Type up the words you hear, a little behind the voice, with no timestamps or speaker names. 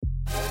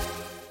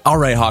All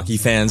right, hockey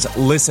fans,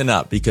 listen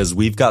up because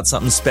we've got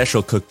something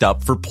special cooked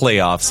up for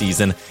playoff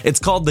season. It's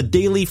called the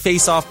Daily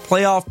Face-Off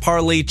Playoff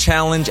Parlay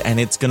Challenge, and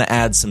it's going to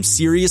add some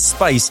serious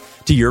spice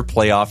to your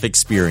playoff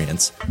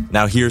experience.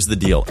 Now, here's the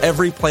deal.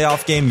 Every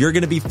playoff game, you're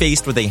going to be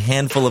faced with a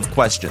handful of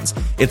questions.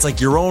 It's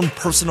like your own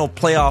personal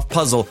playoff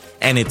puzzle,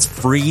 and it's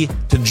free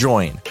to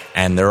join.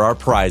 And there are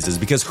prizes,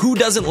 because who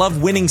doesn't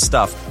love winning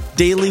stuff?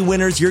 Daily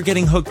winners, you're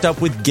getting hooked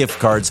up with gift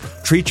cards.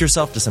 Treat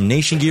yourself to some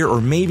Nation gear or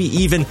maybe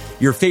even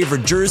your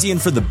favorite jersey.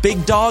 And for the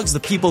big dogs, the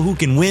people who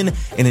can win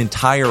an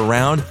entire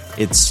round,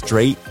 it's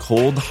straight,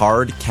 cold,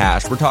 hard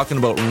cash. We're talking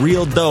about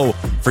real dough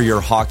for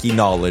your hockey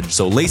knowledge.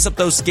 So lace up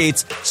those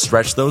skates,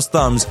 stretch those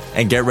thumbs,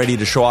 and get ready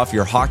to show off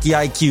your hockey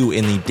IQ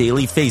in the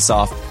Daily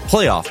Face-Off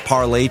Playoff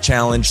Parlay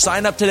Challenge.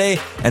 Sign up today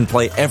and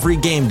play every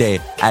game day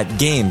at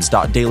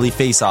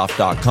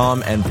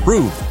games.dailyfaceoff.com and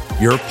prove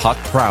your puck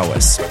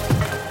prowess.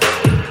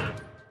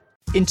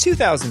 In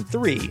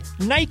 2003,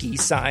 Nike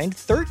signed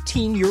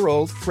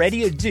 13-year-old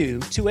Freddie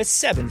Adu to a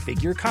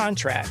 7-figure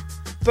contract.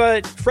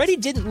 But Freddie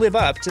didn't live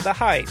up to the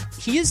hype.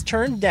 He has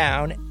turned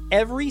down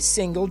every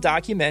single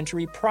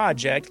documentary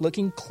project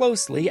looking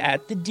closely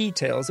at the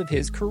details of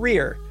his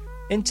career.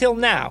 Until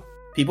now.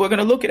 People are going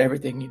to look at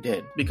everything you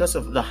did because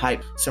of the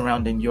hype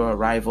surrounding your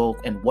arrival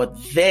and what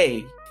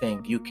they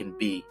think you can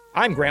be.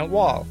 I'm Grant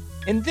Wall,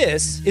 and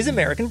this is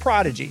American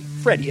Prodigy,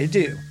 Freddie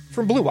Adu,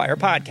 from Blue Wire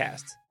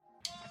Podcasts.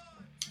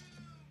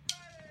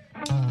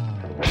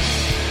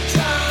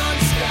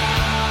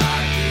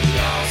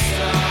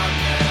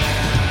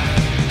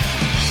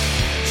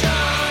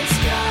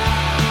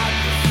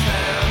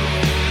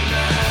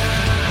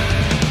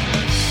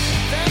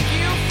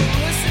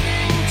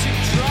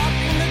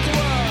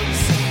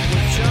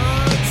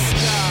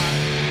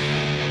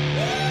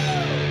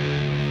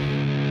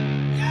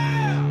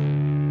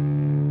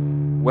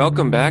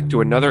 Welcome back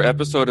to another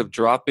episode of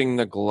Dropping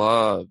the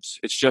Gloves.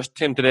 It's just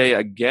Tim today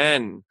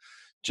again.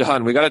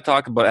 John, we got to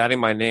talk about adding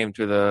my name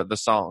to the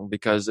song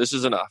because this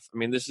is enough. I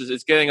mean,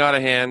 it's getting out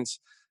of hands.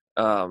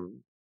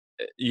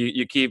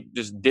 You keep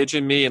just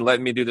ditching me and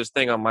letting me do this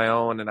thing on my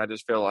own, and I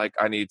just feel like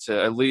I need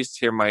to at least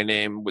hear my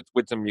name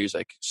with some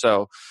music.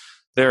 So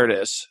there it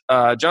is.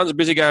 John's a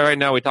busy guy right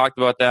now. We talked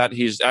about that.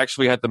 He's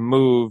actually had to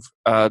move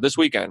this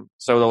weekend.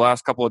 So the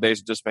last couple of days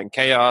have just been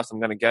chaos. I'm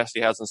going to guess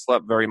he hasn't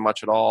slept very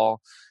much at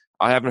all.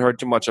 I haven't heard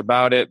too much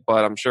about it,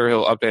 but I'm sure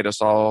he'll update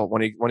us all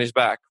when he's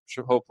back,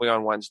 hopefully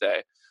on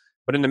Wednesday.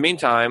 But in the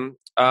meantime,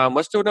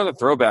 let's do another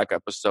throwback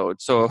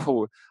episode.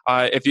 So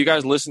if you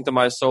guys listened to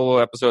my solo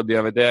episode the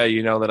other day,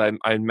 you know that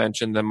I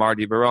mentioned the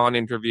Marty Biron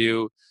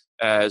interview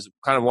as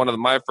kind of one of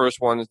my first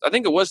ones. I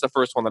think it was the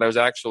first one that I was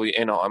actually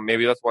in on.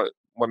 Maybe that's what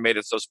made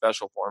it so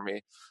special for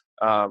me.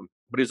 But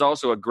he's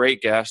also a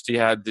great guest. He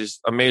had these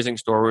amazing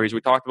stories.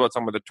 We talked about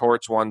some of the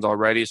Torts ones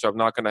already, so I'm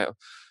not going to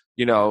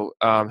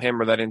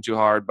hammer that in too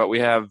hard. But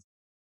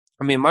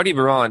Marty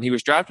Biron, he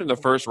was drafted in the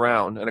first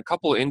round, and a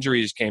couple of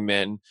injuries came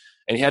in,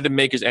 and he had to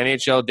make his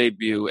NHL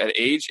debut at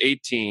age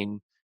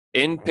 18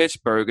 in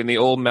Pittsburgh in the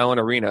old Mellon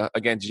Arena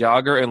against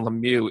Jagr and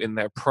Lemieux in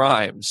their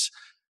primes.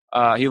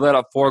 He let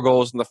up 4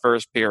 goals in the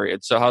first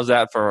period. So how's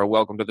that for a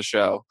welcome to the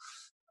show?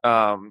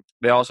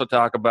 They also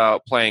talk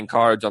about playing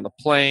cards on the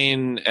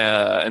plane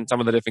and some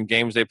of the different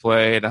games they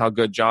played and how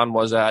good John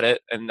was at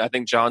it. And I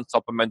think John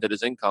supplemented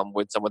his income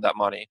with some of that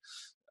money.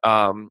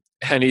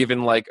 And even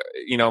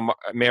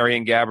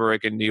Marian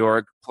Gaborik in New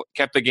York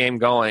kept the game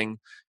going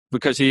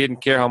because he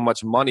didn't care how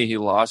much money he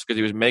lost because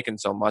he was making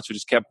so much. He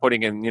just kept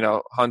putting in,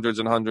 hundreds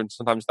and hundreds,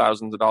 sometimes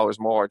thousands of dollars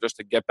more just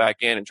to get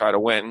back in and try to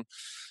win.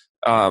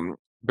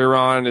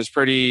 Biron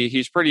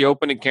he's pretty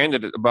open and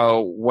candid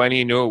about when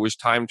he knew it was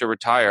time to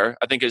retire.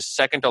 I think his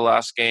second to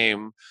last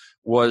game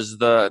was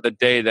the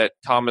day that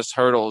Thomas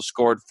Hertl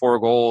scored 4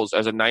 goals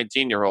as a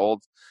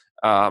 19-year-old.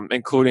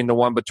 Including the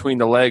one between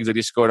the legs that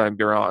he scored on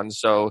Biron.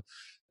 So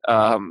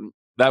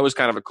that was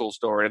kind of a cool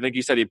story. I think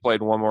he said he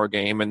played one more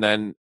game, and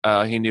then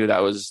he knew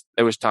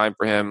it was time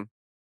for him.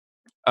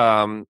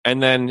 And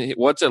then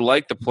what's it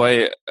like to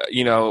play,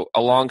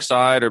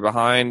 alongside or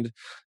behind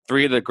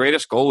 3 of the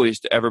greatest goalies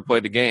to ever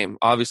play the game?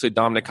 Obviously,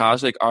 Dominik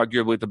Hasek,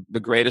 arguably the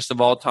greatest of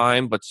all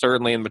time, but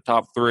certainly in the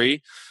top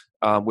 3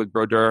 with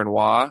Brodeur and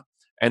Waugh.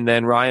 And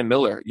then Ryan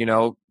Miller,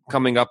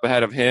 coming up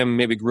ahead of him,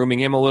 maybe grooming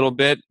him a little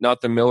bit.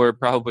 Not that Miller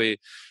probably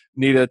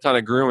needed a ton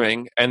of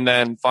grooming. And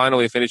then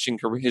finally finishing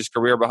his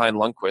career behind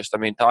Lundqvist. I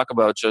mean, talk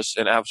about just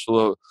an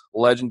absolute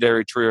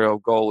legendary trio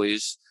of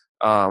goalies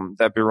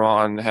that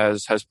Biron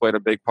has played a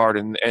big part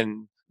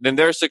in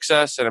their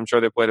success, and I'm sure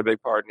they played a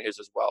big part in his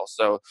as well.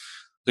 So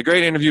it's a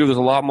great interview. There's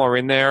a lot more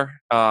in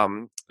there.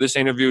 This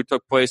interview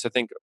took place, I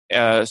think,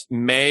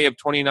 May of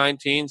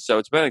 2019. So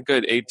it's been a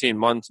good 18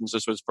 months since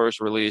this was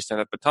first released. And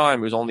at the time,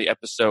 it was only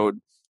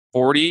episode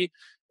 40,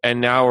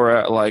 and now we're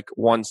at like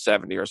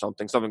 170 or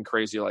something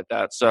crazy like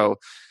that. So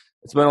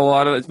it's been a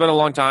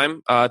long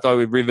time. I thought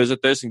we'd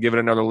revisit this and give it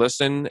another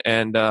listen.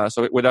 And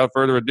so without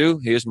further ado,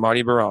 here's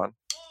Marty Biron.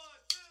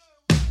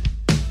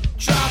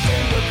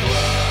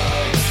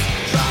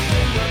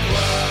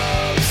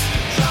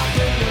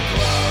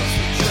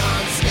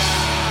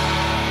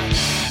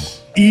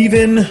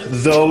 Even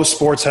though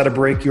sports had a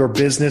break, your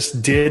business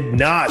did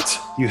not.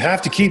 You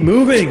have to keep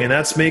moving, and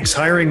that makes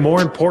hiring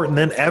more important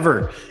than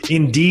ever.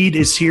 Indeed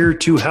is here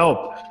to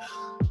help.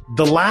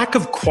 The lack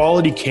of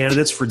quality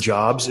candidates for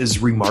jobs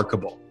is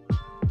remarkable,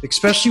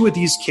 especially with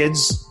these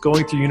kids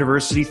going through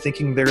university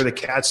thinking they're the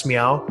cat's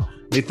meow.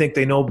 They think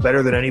they know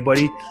better than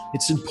anybody.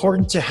 It's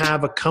important to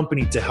have a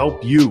company to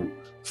help you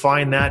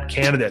find that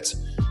candidate.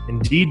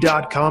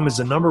 Indeed.com is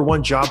the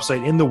 #1 job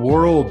site in the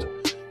world,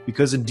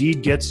 because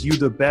Indeed gets you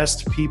the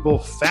best people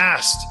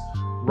fast.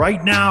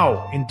 Right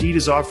now, Indeed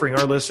is offering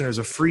our listeners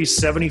a free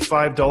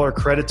 $75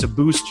 credit to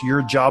boost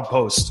your job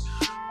post,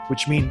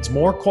 which means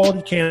more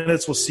quality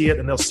candidates will see it,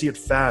 and they'll see it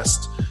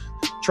fast.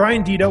 Try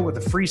Indeed out with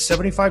a free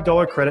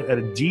 $75 credit at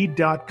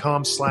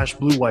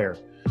Indeed.com/BlueWire.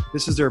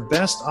 This is their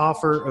best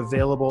offer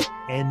available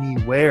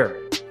anywhere.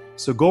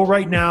 So go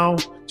right now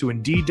to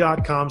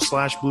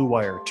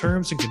Indeed.com/BlueWire.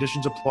 Terms and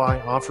conditions apply.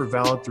 Offer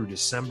valid through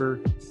December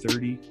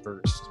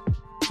 31st.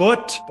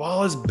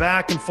 Football is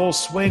back in full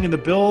swing, and the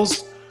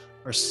Bills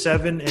are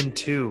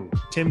 7-2.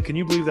 Tim, can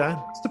you believe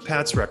that? It's the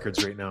Pats'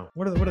 records right now.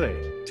 What are they?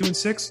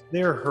 2-6?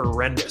 They're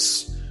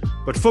horrendous.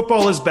 But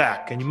football is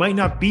back, and you might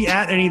not be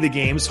at any of the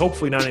games.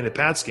 Hopefully not any of the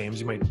Pats games.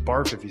 You might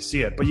barf if you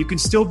see it, but you can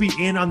still be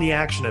in on the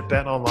action at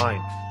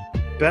BetOnline.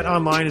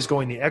 BetOnline is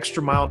going the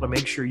extra mile to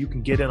make sure you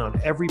can get in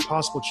on every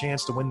possible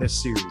chance to win this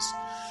season.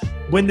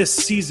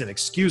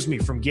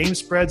 From game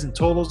spreads and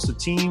totals to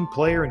team,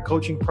 player, and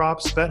coaching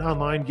props,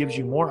 BetOnline gives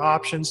you more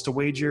options to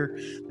wager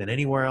than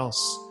anywhere else.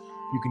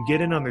 You can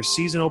get in on their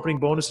season opening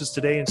bonuses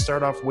today and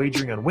start off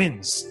wagering on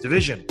wins,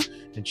 division,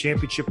 and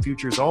championship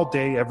futures all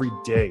day, every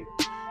day.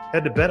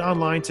 Head to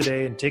BetOnline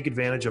today and take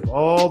advantage of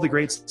all the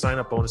great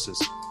sign-up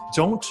bonuses.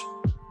 Don't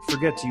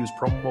forget to use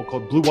promo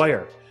code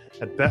BlueWire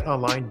at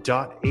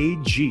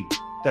betonline.ag.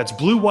 That's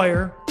Blue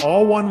Wire,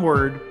 all one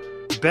word.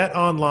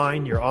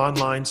 BetOnline, your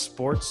online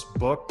sports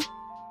book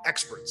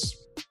experts.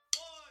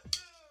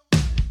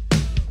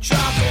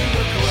 Dropping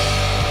the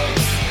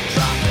gloves,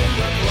 dropping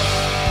the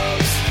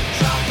gloves,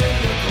 dropping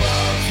the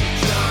gloves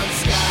with John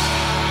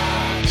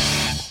Scott.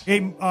 Hey,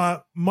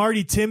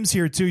 Marty, Tim's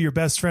here too, your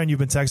best friend you've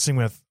been texting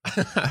with.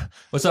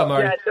 What's up,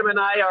 Marty? Yeah, Tim and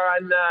I are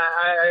on,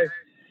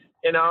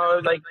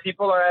 like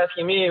people are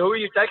asking me, who are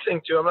you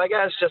texting to? I'm like,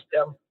 it's just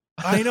them.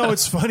 I know,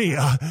 it's funny.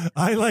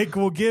 I'll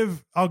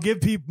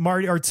give people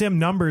Marty or Tim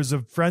numbers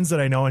of friends that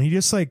I know, and he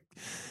just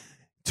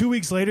 2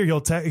 weeks later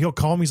he'll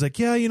call me. He's like,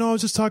 yeah, I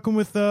was just talking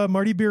with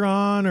Marty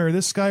Biron or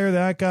this guy or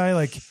that guy.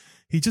 Like,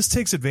 he just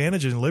takes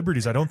advantage of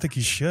liberties. I don't think he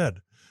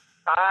should.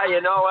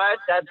 You know what?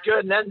 That's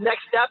good. And then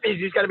next step is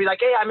he's going to be like,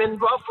 hey, I'm in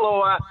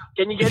Buffalo.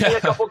 Can you get me a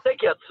couple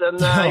tickets? And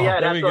that's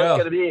what it's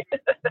going to be.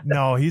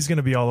 No, he's going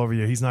to be all over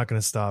you. He's not going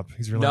to stop.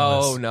 He's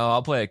relentless. No,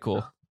 I'll play it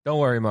cool. Don't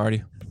worry,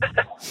 Marty.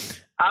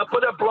 I'll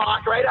put a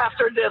block right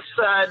after this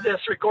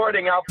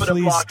recording. I'll put a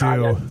block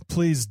on it.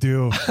 Please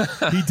do.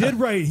 He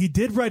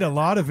did write a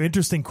lot of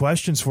interesting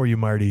questions for you,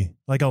 Marty.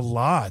 Like a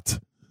lot.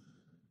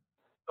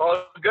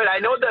 Oh, good. I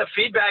know the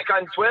feedback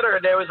on Twitter.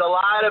 There was a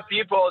lot of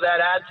people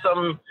that had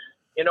some,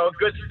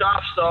 good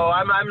stuff. So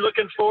I'm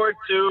looking forward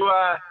to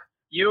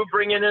you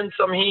bringing in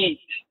some heat.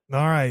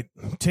 All right,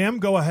 Tim,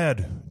 go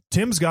ahead.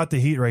 Tim's got the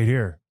heat right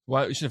here.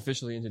 Well, we should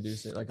officially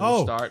introduce it.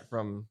 Start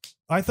from.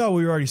 I thought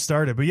we already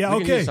started, but yeah, we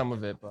okay. Can do some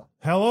of it, but.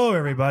 Hello,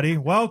 everybody.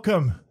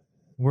 Welcome.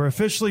 We're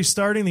officially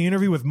starting the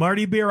interview with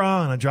Marty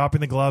Biron on Dropping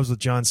the Gloves with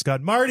John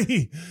Scott.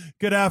 Marty,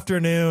 good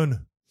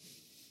afternoon.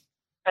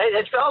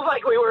 It felt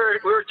like we were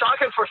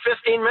talking for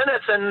 15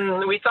 minutes,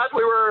 and we thought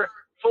we were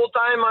full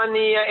time on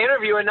the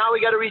interview, and now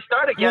we got to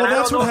restart again. Well,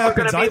 that's what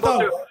happens. I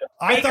thought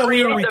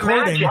we were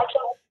recording.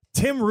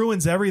 Tim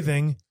ruins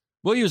everything.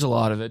 We'll use a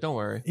lot of it. Don't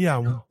worry.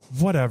 Yeah,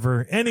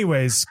 whatever.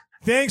 Anyways,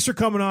 thanks for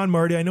coming on,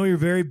 Marty. I know you're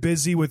very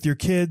busy with your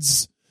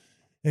kids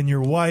and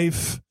your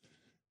wife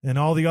and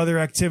all the other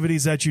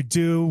activities that you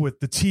do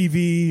with the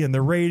TV and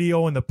the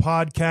radio and the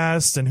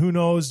podcast. And who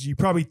knows, you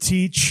probably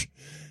teach.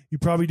 You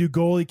probably do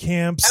goalie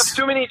camps. I have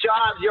too many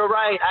jobs. You're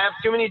right. I have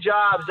too many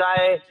jobs.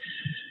 I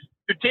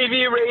do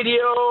TV,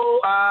 radio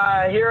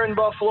here in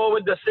Buffalo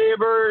with the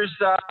Sabres.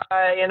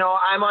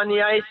 I'm on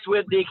the ice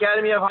with the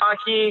Academy of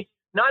Hockey.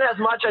 Not as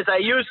much as I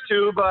used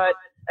to,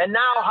 and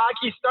now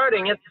hockey's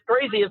starting. It's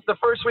crazy. It's the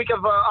first week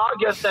of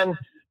August, and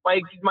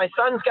my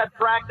son's got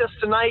practice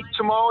tonight,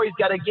 tomorrow. He's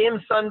got a game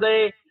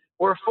Sunday.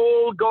 We're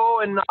full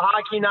go in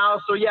hockey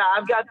now. So yeah,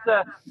 I got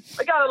a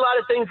lot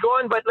of things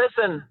going. But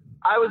listen,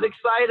 I was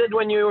excited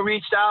when you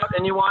reached out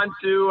and you want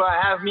to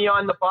have me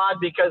on the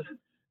pod because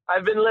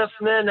I've been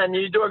listening and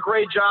you do a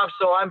great job.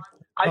 So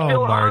I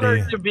feel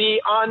honored to be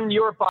on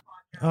your pod.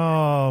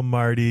 Oh,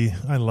 Marty,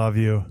 I love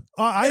you.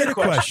 I had a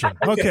question.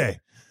 Okay.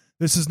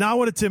 This is not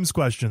one of Tim's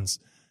questions.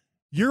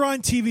 You're on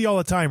TV all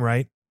the time,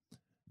 right?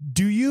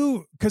 Do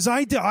you, because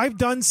I've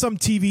done some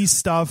TV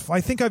stuff.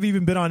 I think I've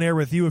even been on air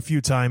with you a few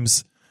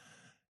times.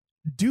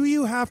 Do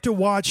you have to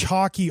watch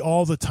hockey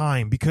all the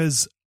time?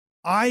 Because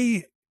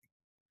I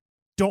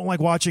don't like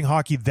watching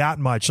hockey that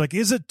much. Like,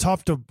 is it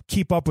tough to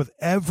keep up with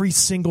every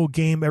single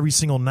game, every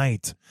single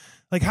night?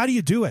 Like, how do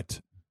you do it?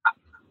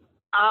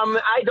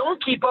 I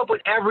don't keep up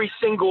with every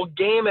single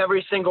game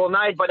every single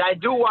night, but I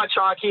do watch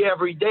hockey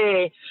every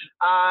day.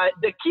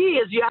 The key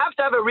is you have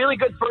to have a really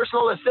good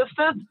personal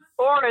assistant,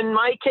 or in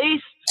my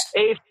case,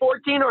 a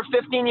 14 or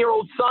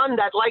 15-year-old son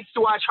that likes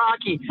to watch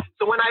hockey.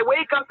 So when I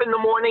wake up in the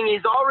morning,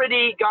 he's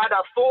already got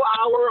a full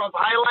hour of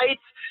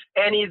highlights,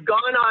 and he's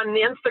gone on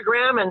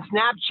Instagram and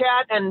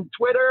Snapchat and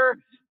Twitter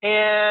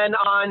and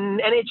on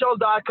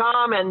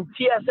NHL.com and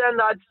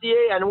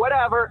TSN.ca and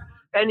whatever,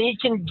 and he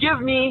can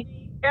give me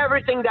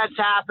everything that's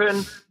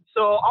happened.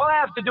 So all I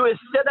have to do is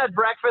sit at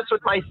breakfast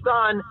with my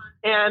son,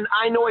 and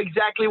I know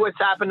exactly what's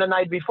happened the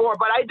night before.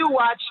 But I do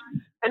watch,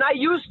 and I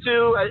used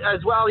to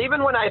as well.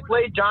 Even when I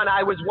played, John,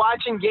 I was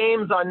watching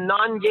games on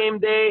non-game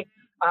day.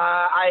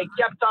 I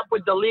kept up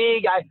with the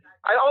league. I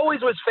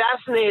always was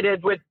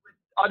fascinated with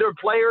other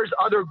players,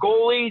 other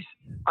goalies.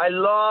 I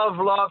love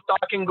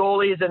talking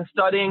goalies and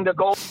studying the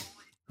goals.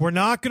 We're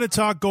not going to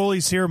talk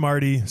goalies here,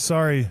 Marty.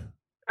 Sorry.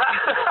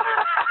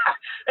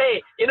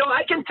 Hey,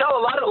 I can tell a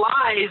lot of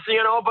lies,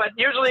 but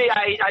usually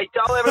I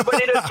tell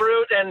everybody the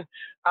truth. And,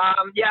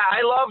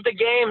 I love the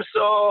game.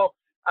 So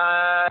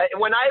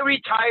when I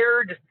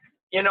retired,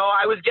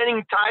 I was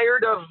getting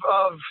tired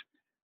of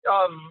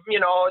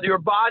your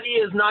body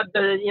is not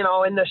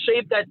in the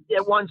shape that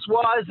it once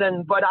was.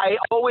 But I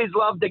always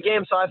loved the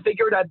game. So I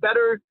figured I'd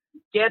better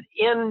get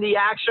in the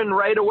action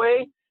right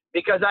away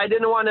because I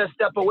didn't want to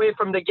step away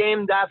from the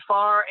game that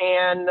far.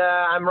 And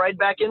I'm right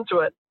back into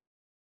it.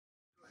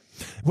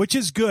 Which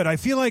is good. I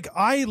feel like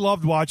I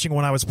loved watching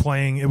when I was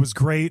playing. It was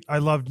great. I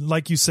loved,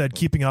 like you said,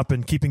 keeping up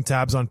and keeping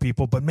tabs on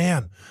people. But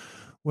man,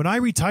 when I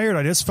retired,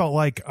 I just felt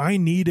like I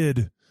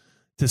needed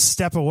to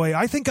step away.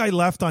 I think I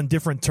left on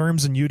different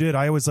terms than you did.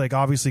 I was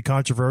obviously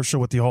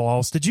controversial with the whole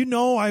All-Star. Did you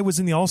know I was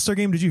in the All-Star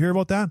game? Did you hear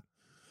about that?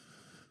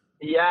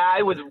 Yeah,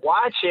 I was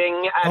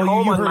watching at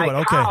home on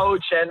my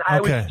couch, and I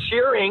was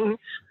cheering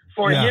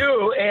for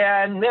you.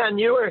 And man,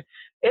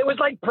 it was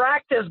like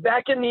practice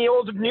back in the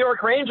old New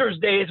York Rangers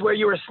days where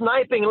you were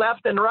sniping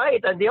left and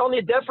right. And the only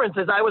difference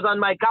is I was on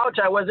my couch.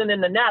 I wasn't in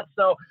the net.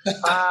 So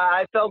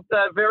I felt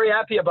very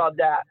happy about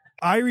that.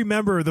 I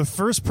remember the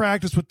first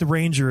practice with the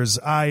Rangers.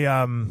 I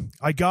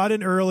got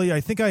in early. I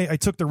think I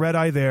took the red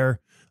eye there.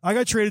 I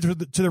got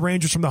traded to the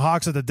Rangers from the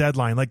Hawks at the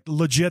deadline, like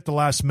legit the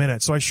last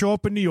minute. So I show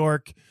up in New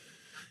York.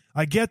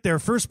 I get there.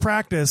 First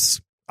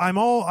practice.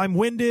 I'm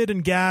winded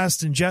and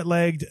gassed and jet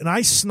lagged. And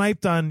I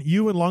sniped on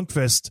you and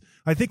Lundqvist.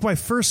 I think my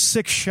first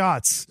 6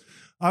 shots,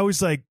 I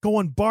was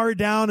going bar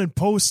down and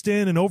post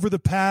in and over the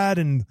pad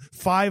and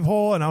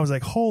 5-hole. And I was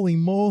like, holy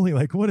moly,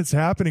 what is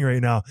happening right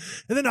now?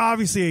 And then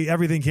obviously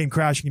everything came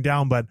crashing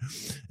down, but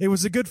it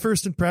was a good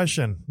first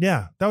impression.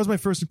 Yeah, that was my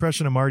first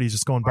impression of Marty,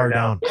 just going bar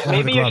down. Yeah,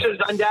 maybe you should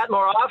have done that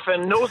more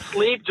often. No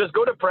sleep, just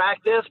go to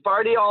practice,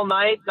 party all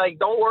night.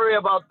 Don't worry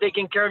about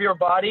taking care of your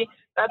body.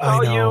 That's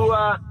how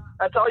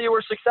you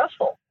were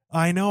successful.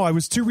 I know. I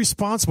was too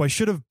responsible. I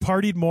should have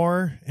partied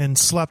more and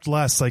slept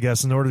less, I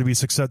guess, in order to be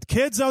successful.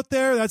 Kids out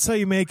there, that's how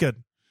you make it.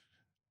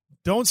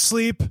 Don't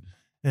sleep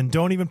and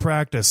don't even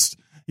practice.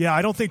 Yeah,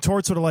 I don't think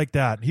Torts would have liked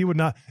that. He would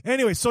not.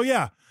 Anyway, so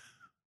yeah,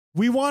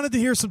 we wanted to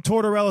hear some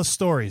Tortorella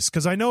stories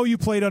because I know you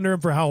played under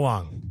him for how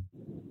long?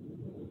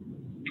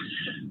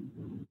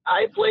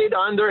 I played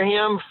under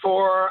him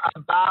for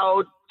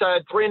about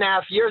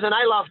 3.5 years, and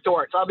I love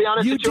Torts. I'll be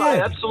honest with you. I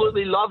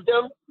absolutely loved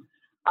him.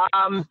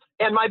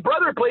 And my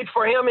brother played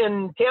for him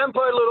in Tampa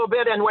a little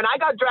bit. And when I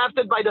got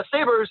drafted by the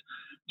Sabres,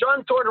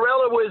 John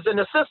Tortorella was an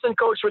assistant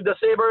coach with the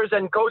Sabres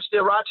and coached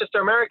the Rochester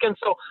Americans.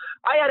 So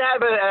I had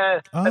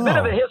a bit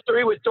of a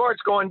history with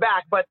Torts going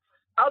back. But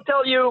I'll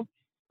tell you,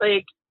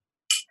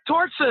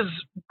 Torts'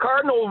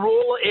 cardinal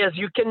rule is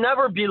you can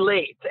never be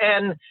late.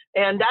 And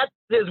that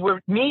is with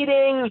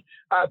meeting,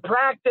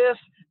 practice.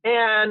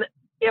 And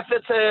if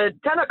it's a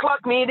 10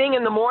 o'clock meeting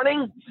in the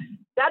morning,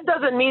 that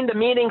doesn't mean the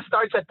meeting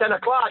starts at 10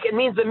 o'clock. It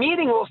means the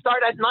meeting will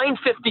start at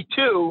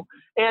 9:52,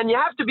 and you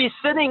have to be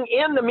sitting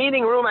in the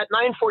meeting room at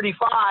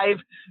 9:45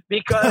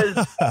 because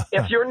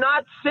if you're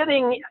not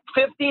sitting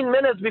 15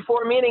 minutes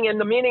before meeting in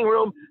the meeting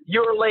room,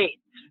 you're late.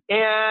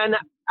 And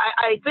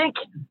I think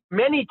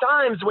many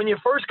times when you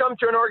first come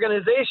to an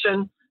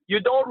organization,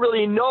 you don't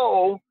really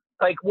know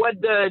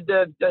what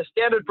the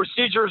standard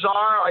procedures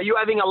are. Are you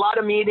having a lot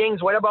of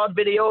meetings? What about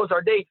videos?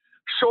 Are they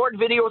short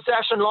video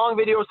session, long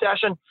video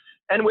session?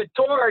 And with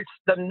Torts,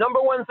 the number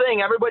one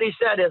thing everybody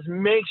said is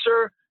make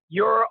sure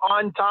you're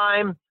on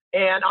time,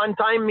 and on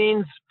time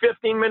means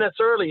 15 minutes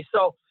early.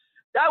 So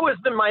that was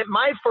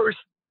my first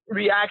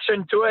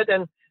reaction to it.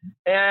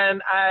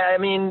 And I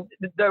mean,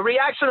 the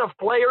reaction of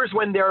players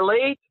when they're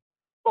late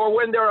or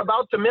when they're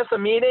about to miss a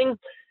meeting,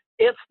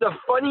 it's the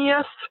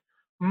funniest,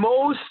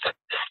 most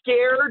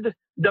scared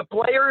the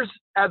players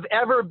have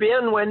ever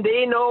been when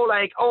they know,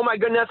 oh my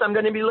goodness, I'm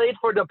going to be late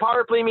for the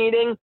power play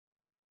meeting.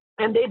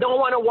 And they don't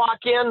want to walk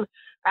in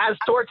as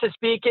Torts is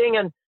speaking,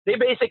 and they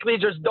basically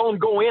just don't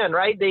go in,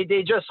 right?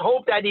 They just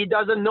hope that he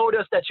doesn't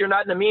notice that you're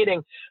not in the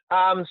meeting.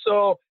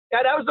 So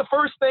yeah, that was the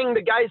first thing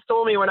the guys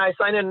told me when I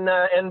signed in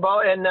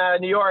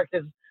New York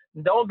is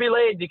don't be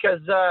late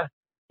because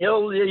he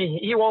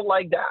won't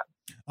like that.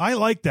 I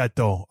like that,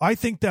 though. I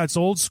think that's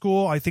old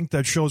school. I think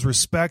that shows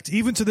respect.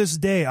 Even to this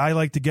day, I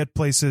like to get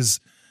places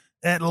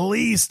at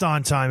least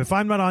on time. If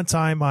I'm not on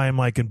time, I am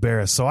like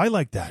embarrassed. So I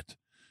like that.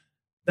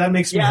 That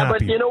makes me happy. Yeah,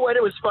 but you know what?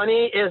 It was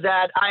funny is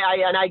that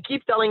I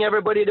keep telling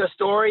everybody the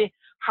story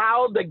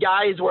how the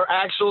guys were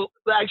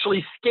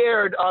actually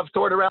scared of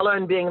Tortorella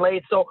and being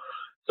late. So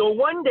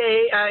one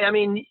day,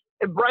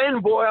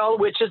 Brian Boyle,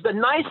 which is the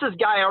nicest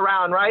guy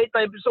around, right?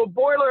 So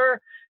Boiler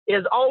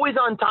is always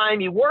on time.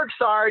 He works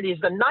hard. He's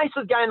the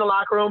nicest guy in the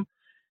locker room.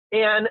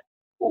 And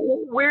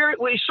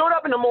we showed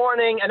up in the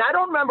morning, and I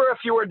don't remember if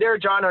you were there,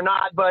 John, or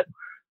not, but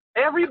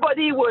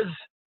everybody was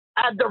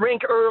at the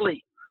rink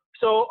early.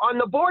 So on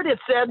the board, it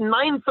said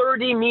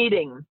 9:30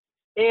 meeting.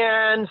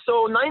 And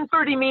so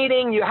 9:30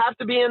 meeting, you have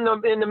to be in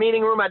the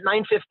meeting room at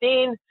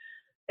 9:15.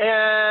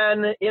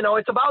 And,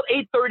 it's about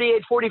 8:30,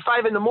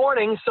 8:45 in the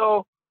morning.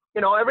 So,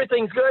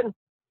 everything's good.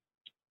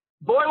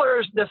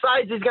 Boiler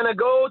decides he's going to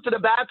go to the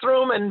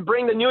bathroom and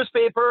bring the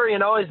newspaper,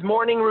 his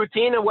morning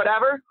routine and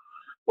whatever.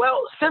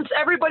 Well, since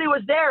everybody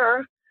was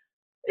there,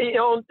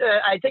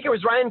 I think it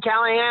was Ryan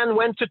Callahan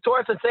went to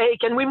Torts and say, hey,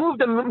 can we move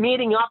the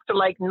meeting up to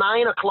like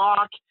 9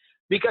 o'clock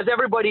because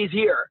everybody's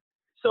here?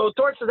 So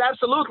Torts says,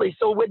 absolutely.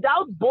 So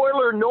without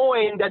Boiler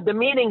knowing that the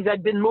meetings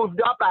had been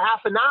moved up a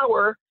half an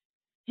hour,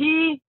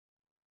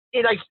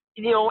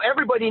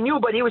 everybody knew,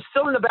 but he was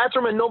still in the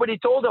bathroom and nobody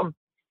told him.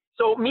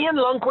 So me and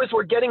Lundqvist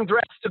were getting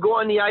dressed to go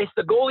on the ice.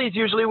 The goalies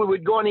usually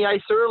would go on the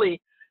ice early.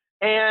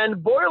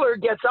 And Boiler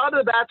gets out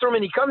of the bathroom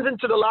and he comes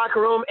into the locker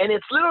room and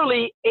it's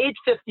literally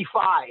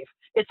 8:55.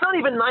 It's not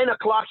even 9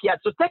 o'clock yet.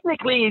 So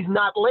technically he's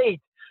not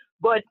late,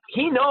 but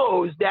he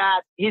knows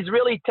that he's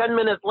really 10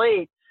 minutes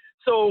late.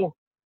 So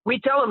we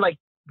tell him like,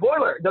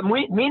 Boiler, the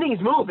meetings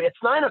move. It's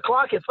 9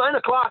 o'clock. It's 9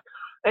 o'clock.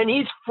 And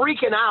he's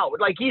freaking out.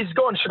 Like he's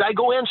going, should I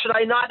go in? Should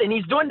I not? And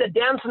he's doing the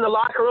dance in the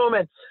locker room.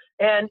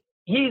 And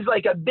he's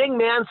like a big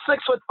man,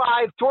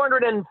 6'5",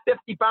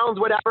 250 pounds,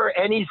 whatever.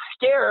 And he's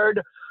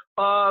scared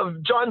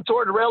of John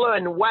Tortorella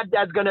and what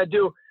that's going to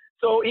do.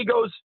 So he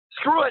goes,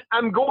 screw it,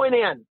 I'm going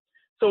in.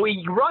 So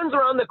he runs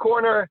around the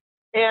corner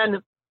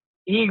and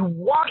he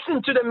walks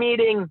into the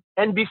meeting.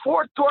 And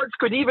before Torts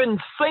could even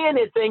say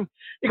anything,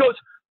 he goes,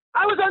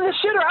 I was on the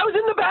shitter. I was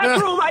in the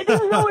bathroom. I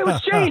didn't know it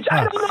was changed.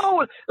 I don't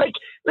know. Like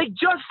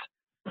just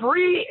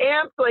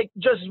preamp,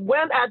 just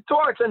went at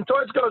Torts. And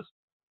Torts goes,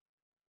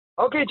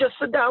 okay, just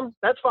sit down.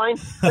 That's fine.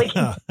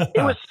 It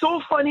was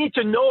so funny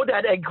to know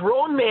that a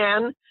grown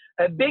man,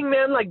 a big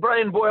man like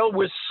Brian Boyle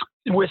was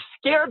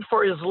scared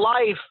for his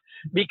life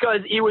because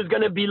he was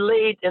going to be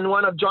late in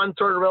one of John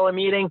Tortorella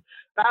meeting.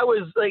 That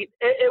was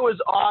it was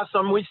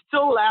awesome. We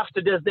still laugh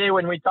to this day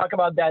when we talk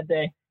about that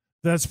day.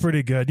 That's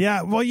pretty good.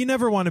 Yeah. Well, you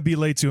never want to be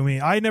late to me.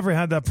 I never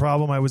had that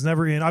problem. I was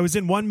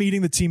in one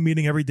meeting, the team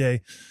meeting every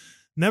day.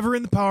 Never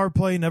in the power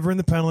play, never in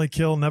the penalty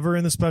kill, never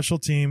in the special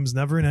teams,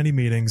 never in any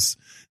meetings.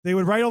 They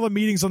would write all the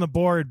meetings on the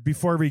board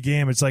before every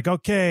game. It's like,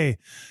 okay,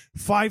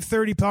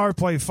 5:30 power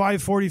play,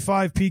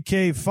 5:45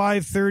 PK,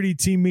 5:30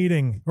 team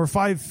meeting, or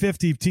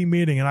 5:50 team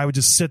meeting. And I would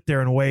just sit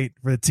there and wait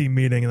for the team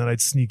meeting, and then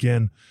I'd sneak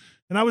in.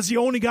 And I was the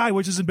only guy,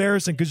 which is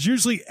embarrassing because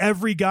usually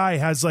every guy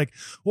has I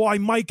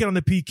might get on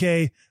the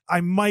PK,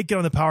 I might get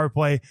on the power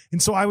play.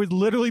 And so I would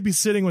literally be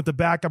sitting with the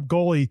backup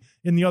goalie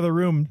in the other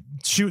room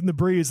shooting the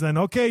breeze. And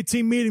then, okay,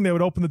 team meeting, they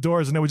would open the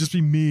doors and it would just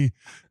be me,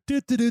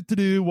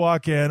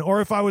 walk in.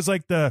 Or if I was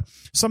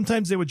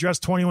sometimes they would dress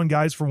 21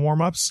 guys for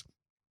warmups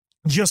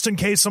just in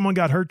case someone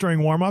got hurt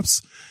during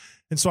warmups.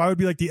 And so I would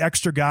be like the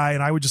extra guy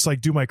and I would just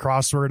do my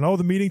crossword. And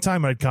the meeting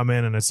time, I'd come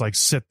in and it's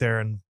sit there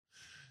and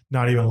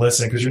not even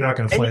listen because you're not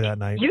going to play that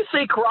night. You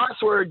say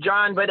crossword,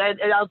 John, but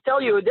I'll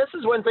tell you, this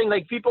is one thing.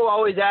 People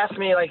always ask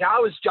me,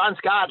 how is John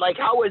Scott?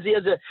 How was he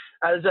as a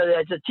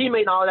teammate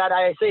and all that?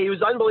 I say he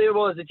was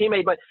unbelievable as a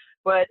teammate. But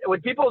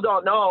what people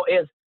don't know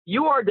is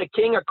you are the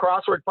king of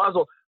crossword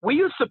puzzle. We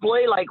used to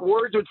play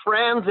Words with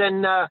Friends,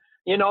 and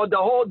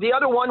the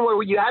other one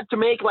where you had to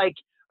make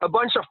a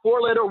bunch of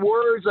 4-letter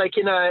words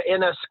in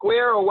a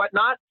square or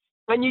whatnot,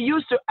 and you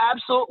used to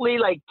absolutely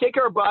kick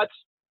our butts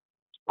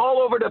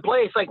all over the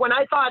place. When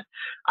I thought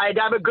I'd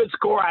have a good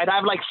score, I'd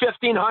have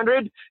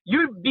 1,500.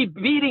 You'd be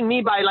beating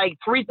me by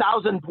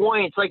 3,000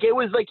 points. It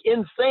was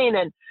insane.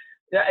 And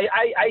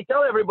I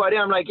tell everybody,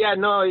 I'm yeah,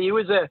 no, he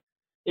was a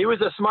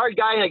smart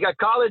guy, a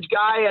college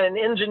guy, an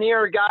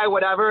engineer guy,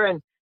 whatever.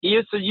 And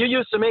you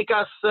used to make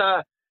us,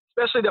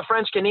 especially the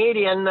French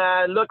Canadian,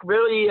 look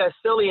really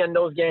silly in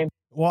those games.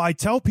 Well, I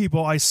tell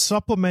people I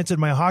supplemented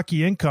my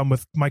hockey income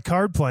with my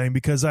card playing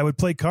because I would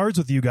play cards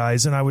with you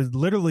guys, and I would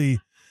literally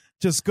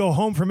just go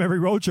home from every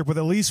road trip with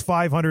at least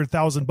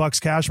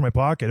 $500,000 cash in my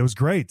pocket. It was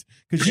great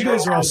because you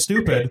guys are all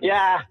stupid.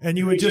 Yeah. And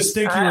you would just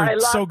think you were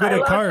so good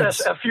at cards.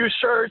 A few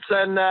shirts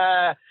and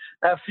a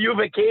few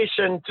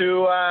vacation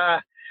to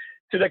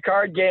the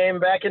card game.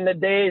 Back in the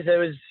days, it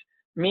was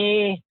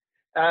me,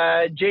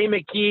 Jay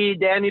McKee,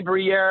 Danny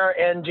Briere,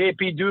 and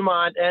JP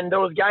Dumont, and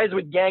those guys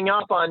would gang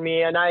up on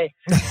me, and I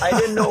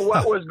didn't know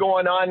what was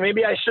going on.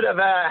 Maybe I should have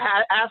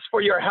asked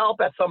for your help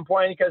at some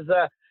point because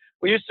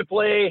we used to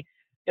play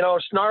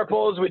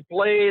Snarples. We'd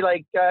play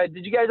like,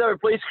 did you guys ever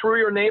play Screw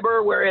Your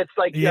Neighbor, where it's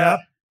like, Yeah.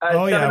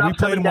 Oh, yeah. seven We up,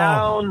 played seven them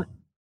all.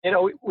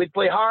 down. We'd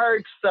play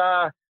Hearts,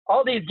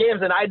 all these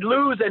games, and I'd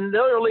lose, and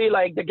literally,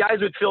 like, the guys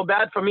would feel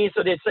bad for me,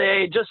 so they'd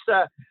say, just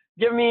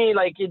give me,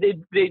 like,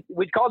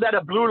 we'd call that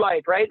a blue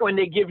light, right? When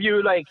they give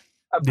you, like,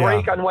 a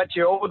break on what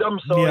you owe them.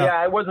 So,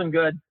 yeah, it wasn't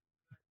good.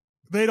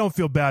 They don't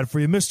feel bad for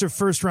you. Mr.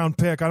 First Round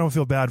Pick, I don't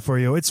feel bad for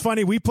you. It's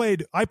funny.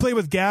 I played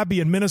with Gabby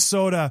in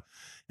Minnesota,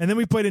 and then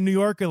we played in New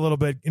York a little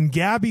bit, and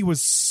Gabby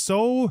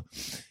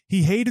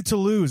he hated to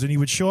lose, and he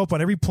would show up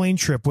on every plane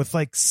trip with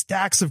like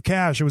stacks of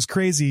cash. It was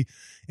crazy.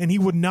 And he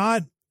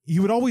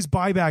would always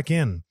buy back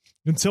in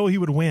until he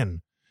would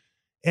win.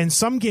 And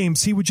some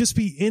games he would just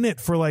be in it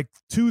for like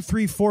 $2,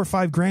 $3, $4,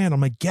 $5 grand.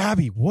 I'm like,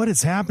 Gabby, what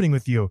is happening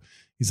with you?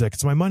 He's like,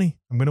 it's my money.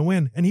 I'm going to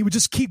win. And he would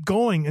just keep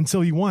going until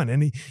he won.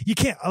 And you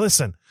can't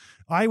listen.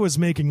 I was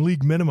making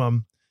league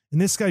minimum,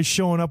 and this guy's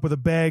showing up with a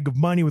bag of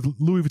money, with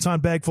Louis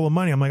Vuitton bag full of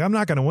money. I'm like, I'm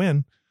not going to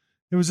win.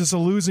 It was just a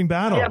losing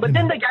battle. Yeah, but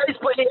then the guys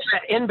play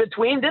in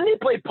between. Didn't they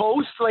play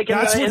post? Like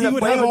that's what he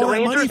would have all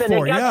that money for.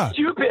 And it got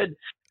stupid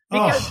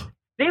because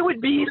they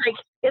would be like,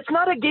 it's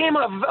not a game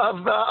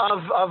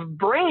of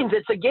brains.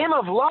 It's a game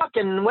of luck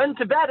and when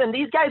to bet. And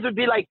these guys would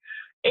be like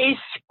ace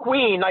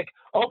queen, like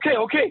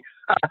okay,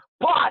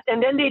 pot,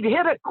 and then they'd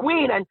hit a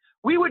queen, and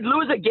we would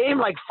lose a game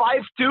like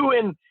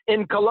 5-2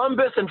 in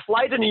Columbus and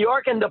fly to New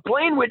York, and the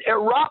plane would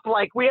erupt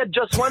like we had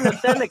just won the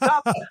Stanley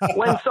Cup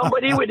when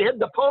somebody would hit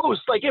the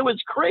post. Like, it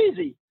was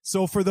crazy.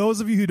 So for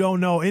those of you who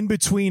don't know, in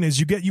between is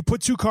you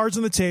put two cards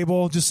on the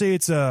table, just say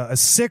it's a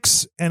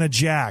 6 and a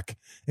jack,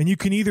 and you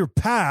can either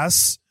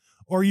pass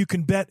or you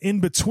can bet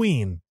in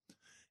between.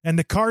 And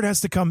the card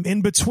has to come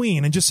in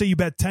between, and just say you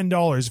bet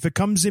 $10. If it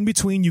comes in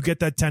between, you get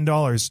that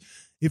 $10.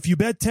 If you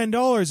bet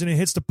 $10 and it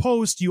hits the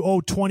post, you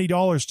owe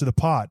 $20 to the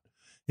pot.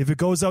 If it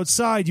goes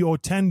outside, you owe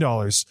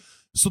 $10.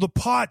 So the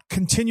pot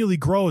continually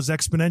grows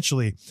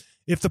exponentially.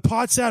 If the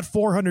pot's at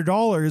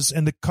 $400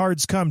 and the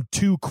cards come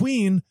 2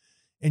 queen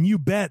and you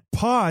bet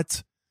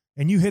pot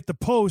and you hit the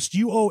post,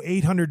 you owe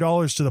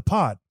 $800 to the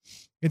pot.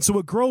 And so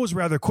it grows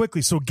rather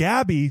quickly. So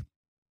Gabby,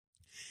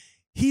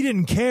 he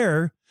didn't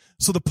care.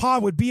 So the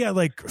pot would be at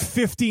like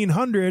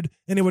 1,500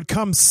 and it would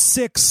come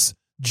 6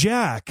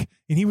 jack,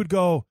 and he would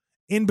go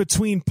in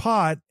between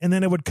pot, and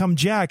then it would come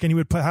jack, and he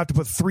would have to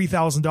put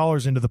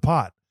 $3,000 into the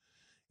pot.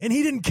 And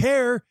he didn't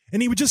care,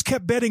 and he would just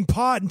kept betting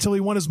pot until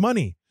he won his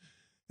money.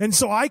 And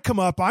so I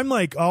come up, I'm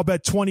like, I'll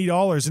bet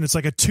 $20, and it's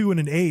like a 2 and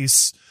an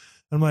ace.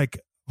 I'm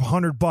like,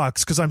 $100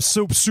 because I'm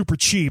super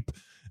cheap.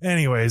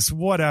 Anyways,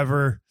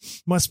 whatever.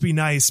 Must be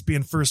nice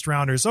being first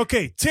rounders.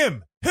 Okay,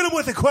 Tim, hit him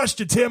with a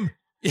question, Tim.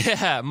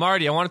 Yeah,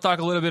 Marty, I want to talk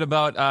a little bit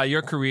about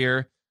your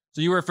career. So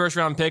you were a first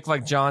round pick,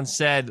 like John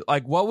said.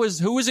 Like,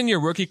 who was in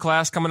your rookie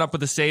class coming up with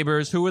the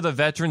Sabres? Who were the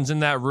veterans in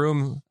that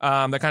room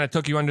that kind of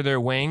took you under their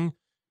wing?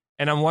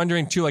 And I'm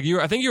wondering too, like,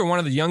 I think you were one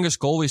of the youngest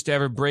goalies to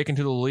ever break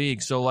into the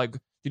league. So, like,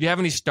 did you have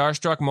any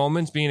starstruck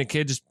moments being a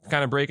kid just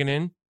kind of breaking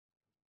in?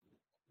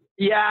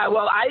 Yeah,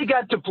 well, I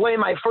got to play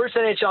my first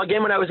NHL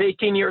game when I was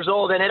 18 years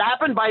old, and it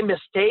happened by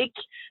mistake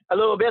a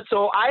little bit.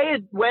 So I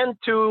went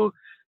to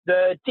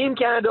the Team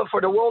Canada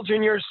for the World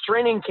Juniors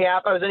training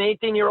camp. I was an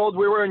 18-year-old.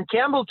 We were in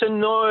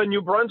Campbellton,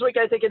 New Brunswick,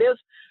 I think it is.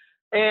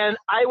 And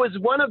I was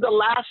one of the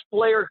last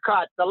player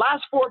cut. The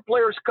last 4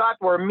 players cut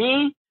were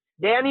me,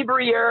 Danny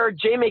Briere,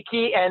 Jay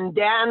McKee, and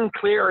Dan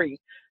Cleary.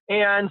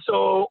 And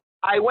so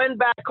I went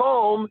back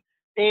home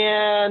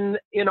and,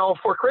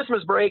 for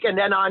Christmas break. And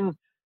then on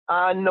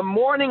the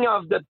morning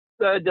of the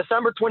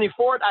December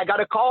 24th, I got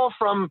a call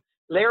from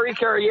Larry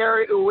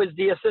Carriere, who was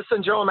the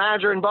assistant general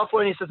manager in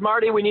Buffalo, and he says,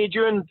 Marty, we need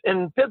you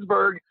in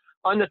Pittsburgh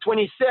on the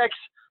 26th.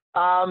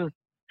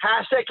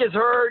 Hasek is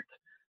hurt.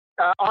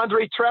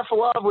 Andrei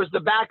Trefilov was the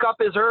backup,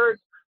 is hurt.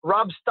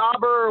 Rob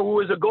Stauber, who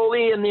was a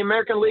goalie in the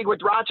American League with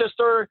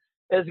Rochester,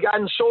 has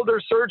gotten shoulder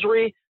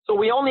surgery. So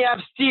we only have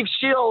Steve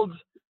Shields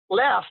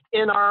left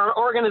in our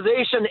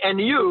organization,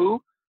 and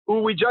you,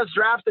 who we just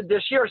drafted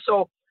this year.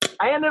 So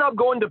I ended up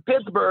going to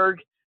Pittsburgh,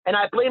 and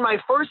I played my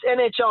first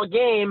NHL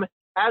game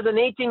as an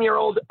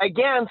 18-year-old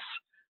against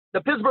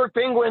the Pittsburgh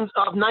Penguins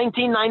of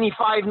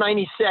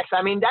 1995-96.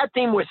 I mean, that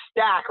team was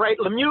stacked, right?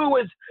 Lemieux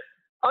was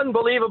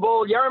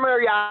unbelievable.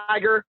 Jaromir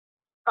Jagr.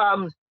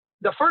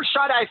 The first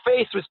shot I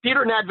faced was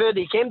Peter Nedved.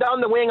 He came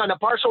down the wing on a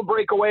partial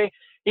breakaway.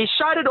 He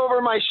shot it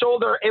over my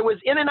shoulder. It was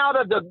in and out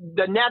of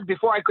the net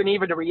before I could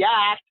even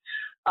react.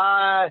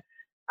 I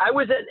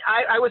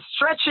was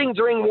stretching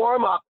during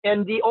warm-up,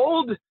 and the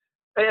old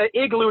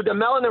Igloo, the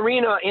Mellon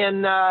Arena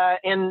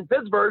in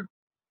Pittsburgh,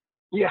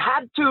 you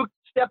had to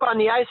step on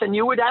the ice, and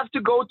you would have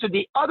to go to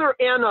the other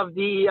end of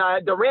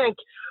the rink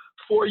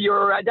for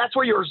your. That's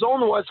where your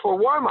zone was for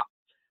warm up.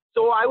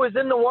 So I was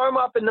in the warm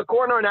up in the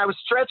corner, and I was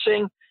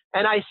stretching,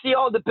 and I see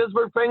all the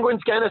Pittsburgh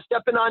Penguins kind of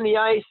stepping on the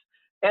ice,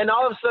 and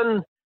all of a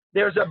sudden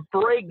there's a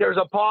break, there's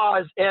a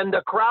pause, and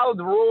the crowd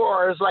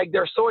roars like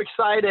they're so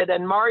excited.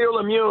 And Mario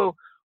Lemieux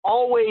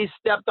always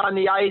stepped on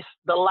the ice,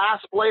 the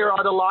last player out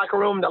of the locker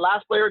room, the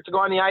last player to go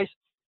on the ice.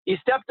 He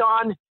stepped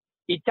on.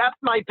 he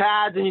tapped my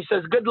pads and he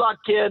says, "Good luck,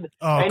 kid."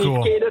 Oh, and cool.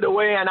 he skated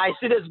away. And I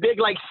see this big,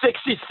 like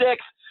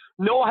 66,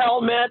 no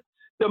helmet,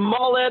 the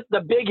mullet,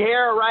 the big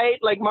hair, right?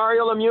 Like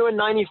Mario Lemieux in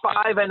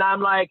 95. And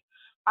I'm like,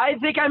 I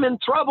think I'm in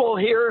trouble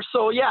here.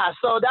 So yeah,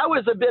 so that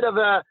was a bit of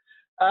a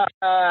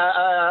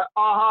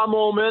aha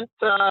moment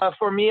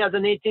for me as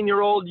an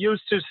 18-year-old,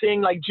 used to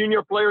seeing like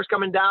junior players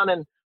coming down,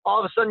 and all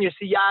of a sudden you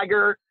see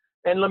Jagr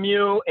and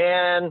Lemieux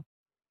and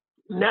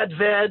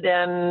Nedved,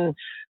 and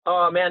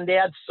oh man, they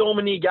had so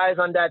many guys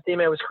on that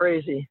team. It was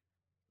crazy.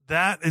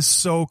 That is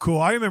so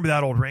cool. I remember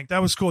that old rink.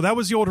 That was cool. That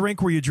was the old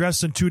rink where you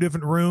dressed in 2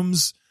 different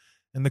rooms,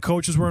 and the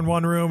coaches were in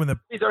one room, and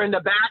These are in the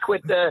back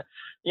with the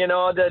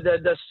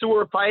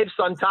sewer pipes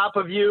on top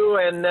of you,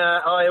 and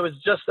it was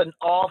just an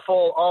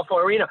awful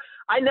arena.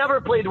 I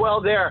never played well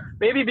there.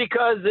 Maybe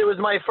because it was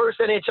my first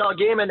NHL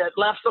game and it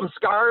left some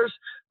scars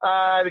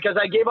because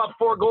I gave up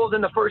 4 goals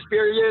in the first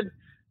period,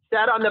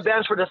 sat on the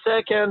bench for the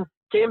second,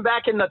 came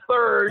back in the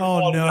third,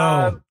 Oh,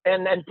 no.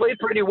 and played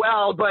pretty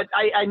well. But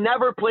I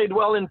never played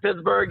well in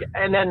Pittsburgh.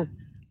 And then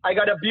I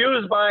got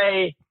abused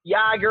by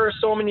Jagr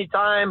so many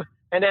times.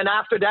 And then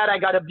after that, I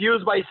got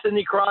abused by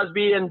Sidney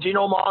Crosby and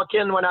Geno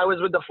Malkin when I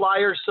was with the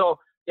Flyers. So,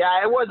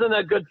 yeah, it wasn't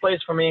a good place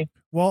for me.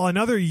 Well,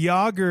 another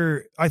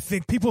Jagr, I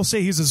think people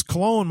say he's his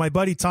clone. My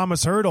buddy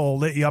Thomas Hurdle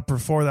lit you up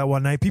before that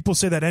one night. People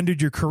say that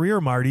ended your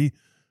career, Marty.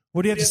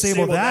 What do you have to say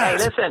about that?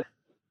 Hey, listen,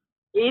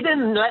 he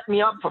didn't let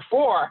me up for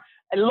 4.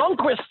 And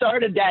Lundqvist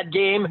started that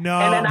game. No,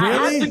 and then I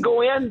really? had to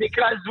go in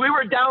because we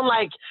were down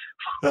like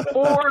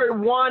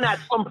 4-1 at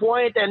some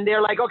point, and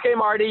they're like, "Okay,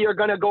 Marty, you're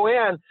going to go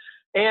in."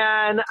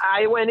 And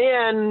I went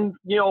in,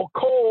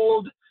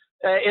 cold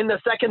in the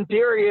second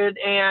period.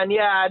 And,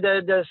 yeah,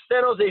 the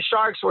San Jose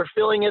Sharks were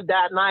feeling it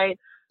that night.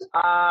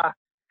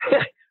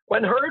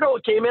 When Hurdle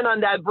came in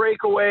on that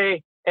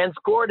breakaway and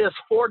scored his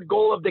 4th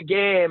goal of the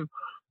game,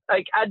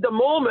 like at the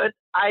moment,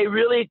 I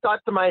really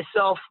thought to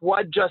myself,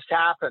 what just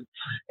happened?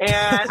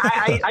 And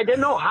I didn't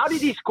know, how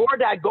did he score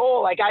that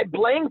goal? Like I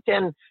blinked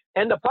and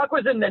the puck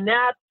was in the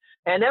net.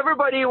 And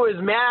everybody was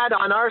mad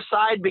on our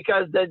side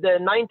because the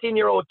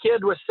 19-year-old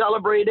kid was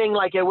celebrating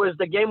like it was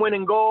the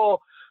game-winning goal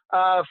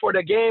for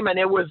the game, and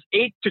it was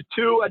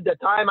 8-2 at the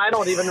time. I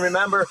don't even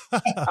remember.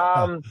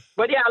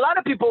 But yeah, a lot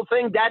of people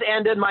think that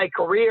ended my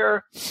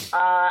career.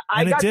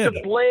 I got to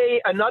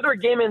play another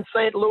game in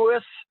St.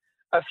 Louis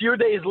a few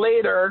days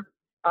later,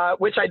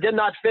 which I did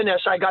not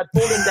finish. I got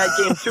pulled in that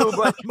game too,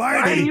 but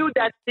I knew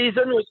that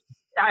season was.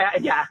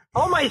 Yeah,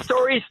 all my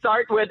stories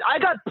start with I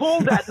got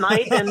pulled that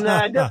night, and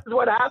this is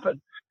what happened.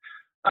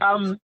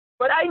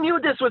 But I knew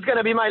this was going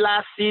to be my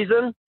last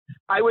season.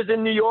 I was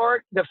in New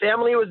York. The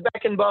family was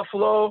back in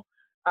Buffalo.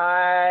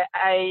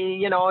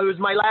 It was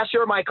my last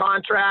year of my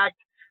contract,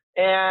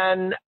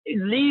 and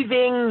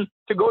leaving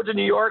to go to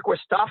New York was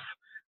tough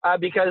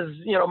because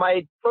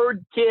my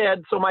 3rd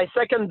kid. So my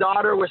 2nd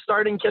daughter was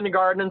starting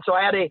kindergarten, so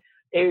I had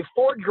a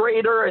 4th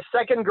grader, a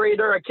 2nd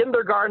grader, a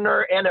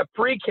kindergartner, and a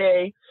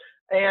pre-K.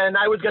 And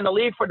I was going to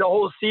leave for the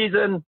whole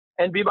season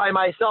and be by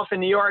myself in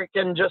New York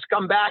and just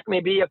come back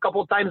maybe a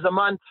couple times a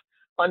month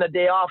on a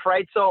day off,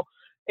 right? So,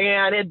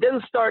 and it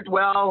didn't start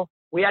well.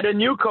 We had a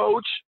new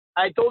coach.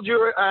 I told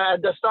you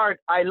at the start,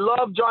 I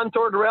love John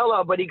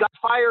Tortorella, but he got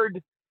fired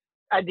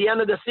at the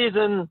end of the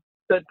season,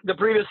 the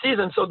previous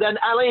season. So then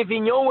Alain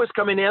Vigneault was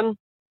coming in.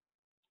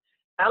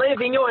 Alain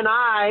Vigneault and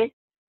I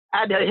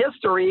had a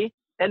history,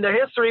 and the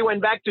history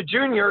went back to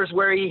juniors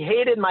where he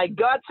hated my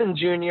guts in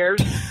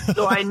juniors.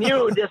 So I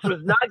knew this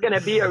was not going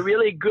to be a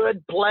really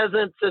good,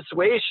 pleasant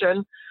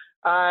situation.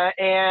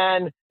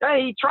 And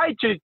he tried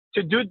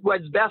to do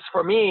what's best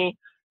for me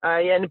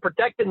and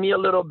protected me a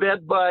little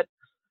bit. But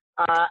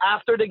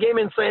after the game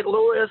in St.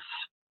 Louis,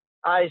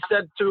 I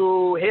said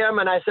to him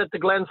and I said to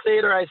Glenn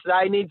Sader, I said,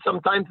 I need some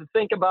time to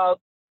think about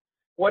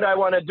what I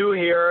want to do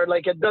here.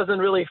 Like, it doesn't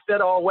really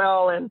fit all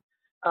well. And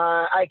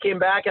I came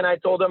back and I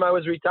told them I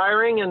was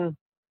retiring, and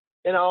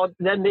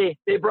then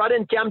they brought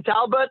in Cam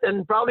Talbot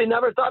and probably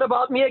never thought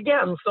about me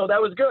again. So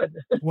that was good.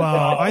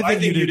 Well, I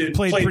think you did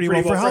play pretty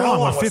well. For how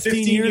long?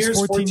 15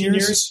 years, 14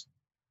 years?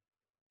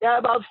 Yeah,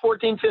 about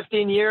 14,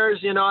 15 years.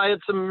 I had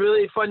some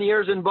really fun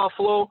years in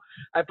Buffalo.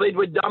 I played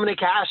with Dominic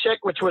Hasek,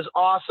 which was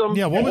awesome.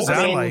 Yeah, what was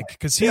that like?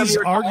 Because he's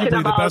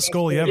arguably the best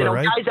goalie ever,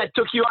 right? Guys that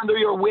took you under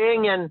your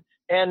wing,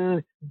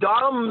 and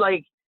Dom,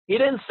 like, he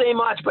didn't say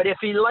much, but if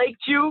he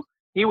liked you,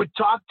 he would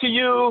talk to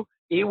you.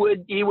 He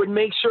would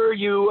make sure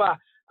you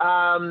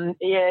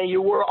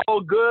were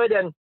all good,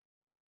 and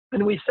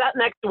we sat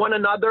next to one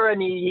another, and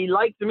he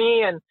liked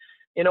me, and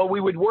we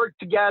would work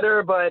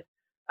together. But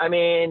I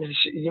mean,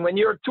 when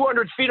you're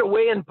 200 feet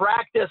away in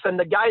practice and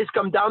the guys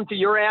come down to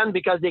your end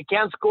because they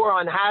can't score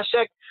on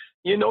Hasek,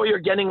 you're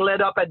getting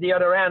lit up at the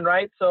other end,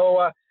 right?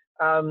 So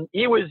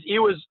he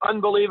was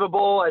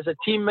unbelievable as a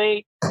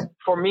teammate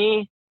for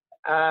me.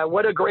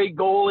 What a great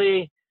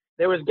goalie.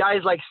 There was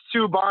guys like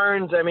Stu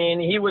Barnes. I mean,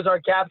 he was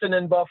our captain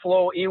in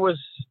Buffalo. He was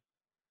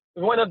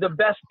one of the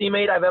best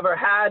teammates I've ever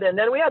had. And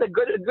then we had a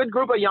good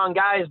group of young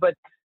guys. But,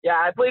 yeah,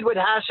 I played with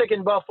Hasek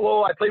in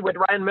Buffalo. I played with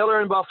Ryan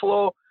Miller in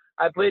Buffalo.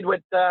 I played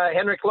with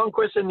Henrik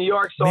Lundqvist in New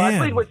York. So Man. I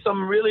played with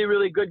some really,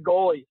 really good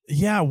goalies.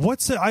 Yeah,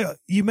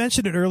 you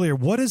mentioned it earlier.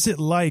 What is it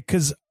like?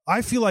 Because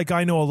I feel like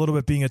I know a little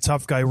bit being a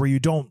tough guy where you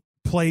don't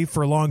play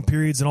for long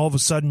periods and all of a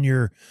sudden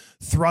you're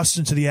thrust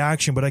into the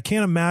action. But I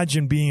can't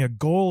imagine being a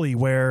goalie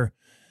where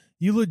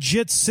you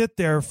legit sit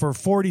there for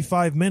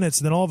 45 minutes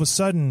and then all of a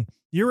sudden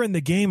you're in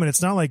the game, and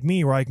it's not like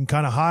me where I can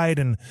kind of hide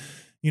and,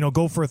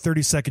 go for a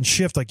 30-second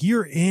shift. Like,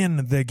 you're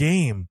in the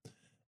game.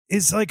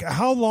 It's like,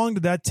 how long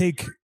did that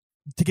take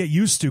to get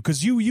used to?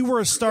 Because you were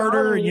a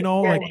starter,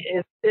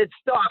 it's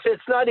tough.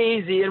 It's not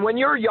easy. And when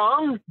you're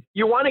young,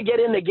 you want to get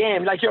in the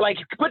game. Like, you're like,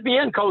 put me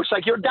in, coach.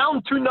 Like, you're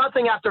down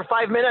 2-0 after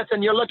 5 minutes,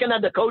 and you're looking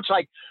at the coach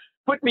like,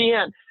 put me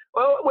in.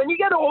 Well, when you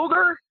get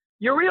older,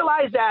 you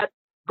realize that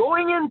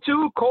going in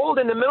too cold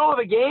in the middle of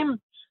a game,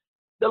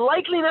 the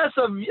likeliness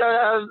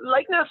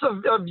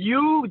of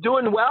you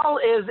doing well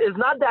is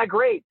not that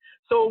great.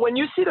 So when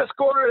you see the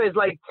score is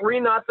like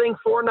 3-0,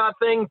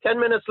 4-0, 10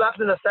 minutes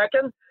left in the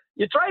second,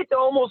 you try to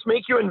almost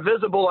make you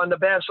invisible on the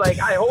bench. Like,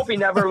 I hope he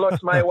never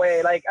looks my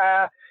way. Like,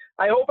 I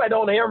hope I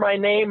don't hear my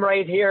name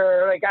right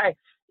here. Like,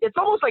 it's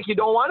almost like you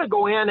don't want to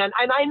go in. And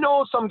I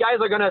know some guys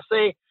are going to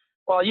say,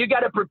 well, you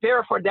got to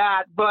prepare for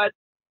that. But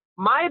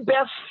my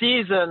best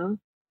season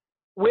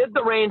with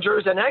the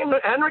Rangers, and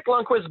Henrik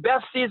Lundqvist's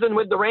best season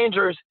with the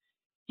Rangers,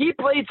 he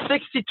played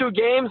 62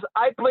 games.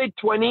 I played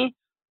 20.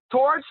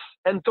 Torts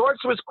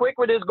was quick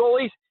with his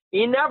goalies.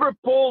 He never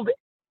pulled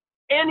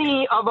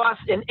any of us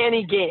in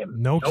any game.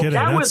 No kidding.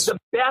 That was the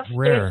best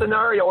case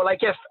scenario.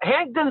 Like, if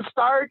Hank didn't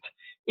start,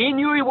 he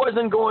knew he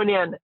wasn't going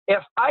in.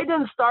 If I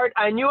didn't start,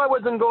 I knew I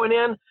wasn't going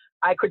in.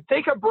 I could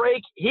take a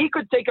break. He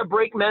could take a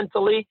break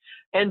mentally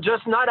and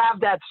just not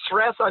have that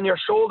stress on your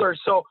shoulders.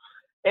 So,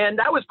 and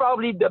that was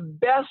probably the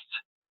best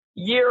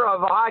year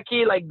of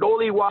hockey, like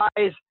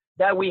goalie-wise,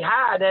 that we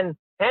had. And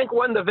Hank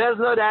won the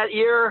Vezina that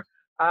year.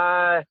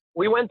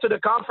 We went to the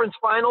conference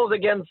finals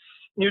against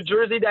New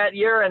Jersey that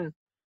year, and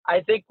I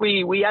think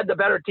we had the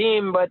better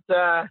team. But,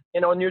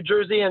 New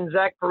Jersey and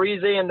Zach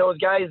Parise and those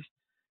guys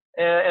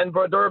and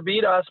Brodeur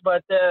beat us.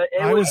 But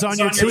I was on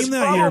your team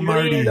that year,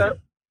 Marty.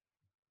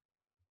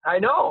 I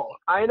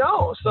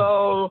know.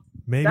 So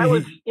maybe that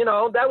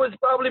was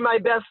probably my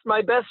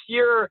best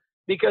year,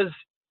 because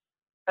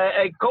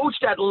a coach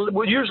that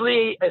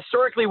usually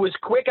historically was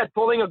quick at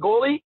pulling a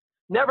goalie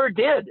never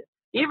did.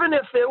 Even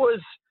if it was,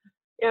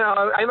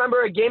 I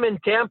remember a game in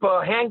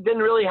Tampa, Hank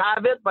didn't really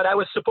have it, but I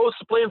was supposed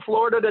to play in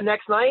Florida the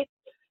next night.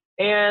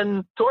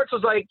 And Torts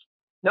was like,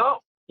 no,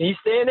 he's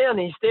staying in.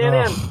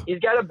 He's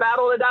got to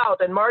battle it out.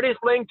 And Marty's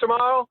playing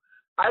tomorrow.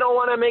 I don't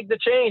want to make the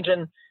change.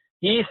 And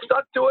he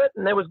stuck to it,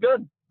 and it was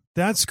good.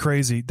 That's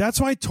crazy. That's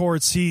why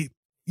Torts, you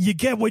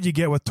get what you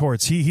get with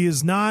Torts. He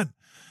is not,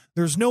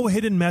 there's no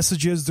hidden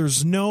messages.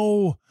 There's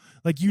no,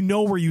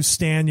 where you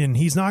stand, and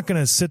he's not going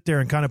to sit there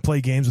and kind of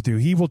play games with you.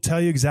 He will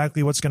tell you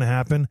exactly what's going to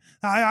happen.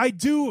 I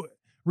do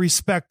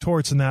respect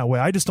Torts in that way.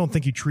 I just don't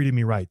think he treated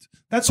me right.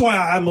 That's why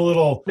I'm a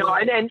little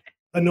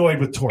annoyed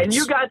with Torts. And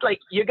you got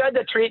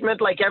the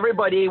treatment like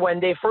everybody when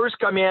they first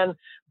come in.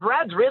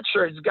 Brad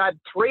Richards got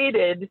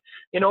traded,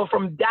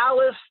 from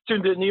Dallas to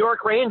the New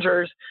York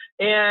Rangers,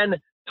 and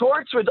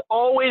Torts would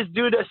always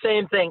do the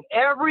same thing.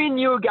 Every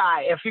new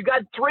guy, if you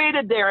got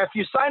traded there, if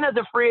you sign as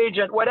a free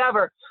agent,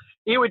 whatever,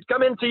 he would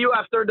come into you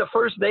after the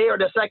first day or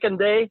the second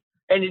day,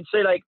 and he'd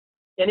say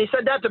and he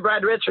said that to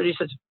Brad Richards. He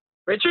says,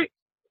 Richie,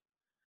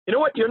 you know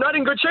what? You're not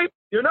in good shape.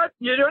 You're not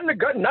in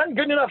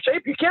good enough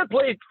shape. You can't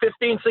play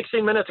 15,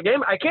 16 minutes a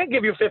game. I can't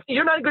give you 50.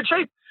 You're not in good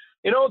shape.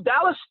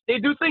 Dallas, they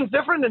do things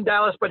different in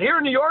Dallas, but here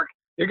in New York,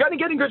 you're going to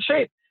get in good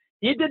shape.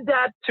 He did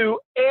that to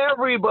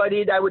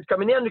everybody that would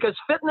come in because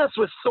fitness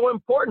was so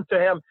important to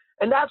him.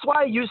 And that's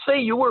why you say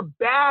you were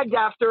bagged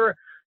after,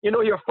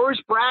 your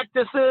first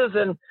practices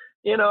and,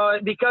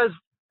 because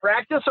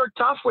practice are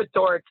tough with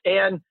Torts,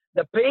 and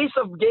the pace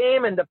of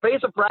game and the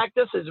pace of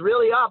practice is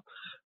really up.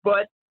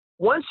 But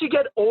once you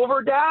get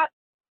over that,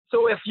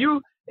 so if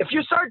you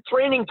start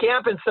training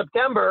camp in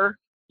September,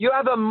 you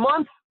have a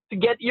month to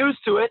get used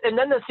to it, and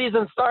then the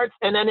season starts,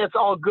 and then it's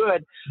all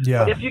good.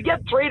 Yeah. But if you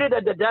get traded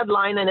at the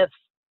deadline and it's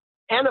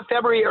end of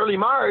February, early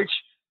March,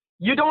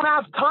 you don't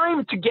have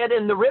time to get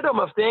in the rhythm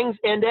of things,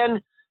 and then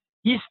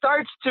he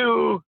starts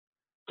to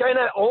kind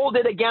of hold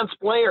it against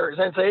players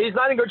and say, he's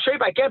not in good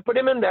shape. I can't put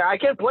him in there. I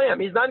can't play him.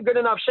 He's not in good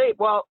enough shape.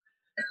 Well,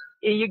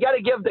 you got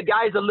to give the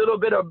guys a little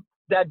bit of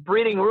that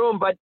breathing room,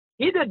 but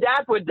he did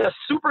that with the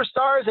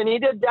superstars, and he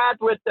did that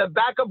with the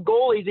backup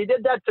goalies. He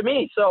did that to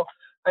me. So,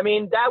 I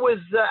mean, that was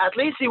at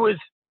least he was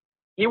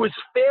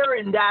fair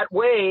in that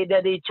way,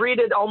 that he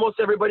treated almost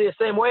everybody the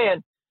same way.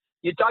 And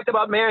you talked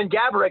about Marian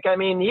Gaborik. I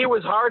mean, he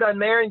was hard on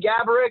Marian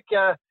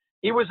Gaborik.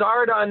 He was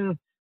hard on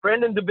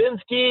Brendan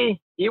Dubinsky.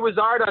 He was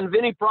hard on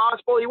Vinny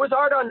Prospal. He was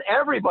hard on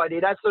everybody.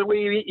 That's the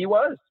way he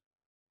was.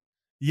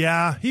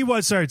 Yeah, he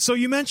was hard. So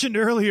you mentioned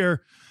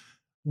earlier,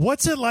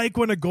 what's it like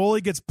when a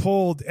goalie gets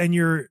pulled and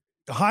you're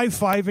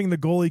high-fiving the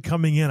goalie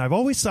coming in? I've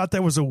always thought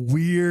that was a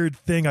weird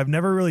thing. I've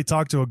never really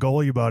talked to a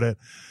goalie about it.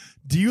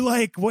 Do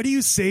you what do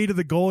you say to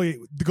the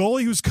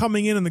goalie who's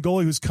coming in and the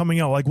goalie who's coming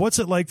out? Like, what's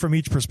it like from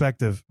each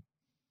perspective?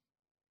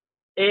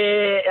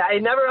 I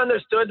never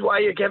understood why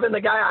you're giving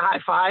the guy a high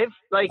five.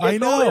 Like,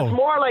 it's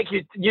more like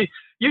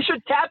you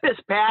should tap his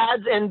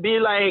pads and be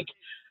like,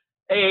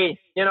 hey,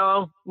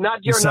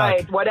 not your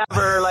night,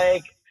 whatever.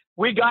 Like,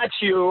 we got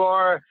you,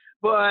 or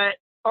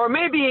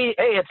maybe,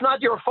 hey, it's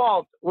not your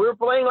fault. We're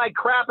playing like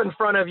crap in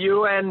front of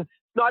you, and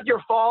it's not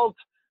your fault.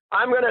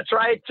 I'm going to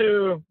try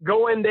to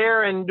go in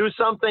there and do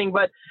something.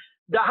 But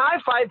the high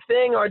five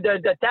thing or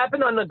the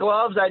tapping on the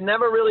gloves, I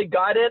never really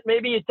got it.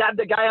 Maybe you tap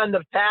the guy on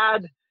the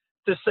pad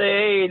to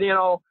say, hey,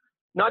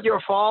 not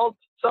your fault.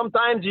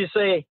 Sometimes you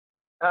say,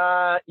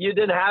 you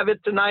didn't have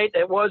it tonight.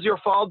 It was your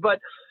fault. But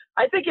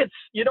I think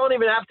you don't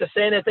even have to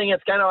say anything.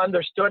 It's kind of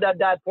understood at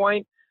that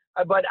point.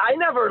 But I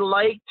never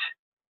liked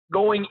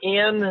going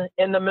in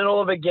the middle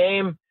of a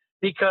game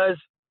because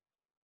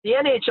the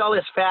NHL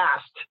is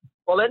fast.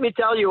 Well, let me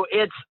tell you,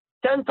 it's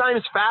 10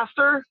 times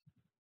faster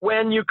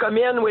when you come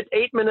in with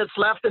 8 minutes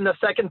left in the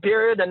second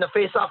period and the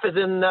faceoff is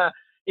in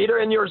either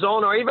in your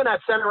zone or even at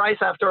center ice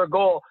after a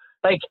goal.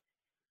 Like,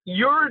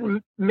 you're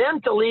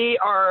mentally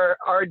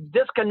are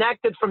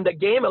disconnected from the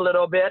game a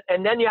little bit,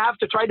 and then you have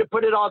to try to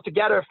put it all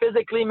together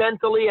physically,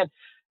 mentally,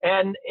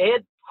 and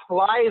it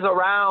flies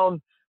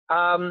around.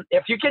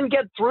 If you can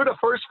get through the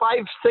first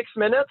 5-6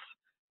 minutes,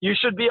 you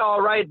should be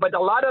all right. But a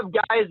lot of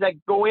guys that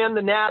go in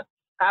the net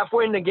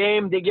halfway in the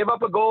game, they give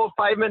up a goal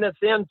 5 minutes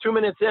in, 2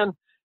 minutes in,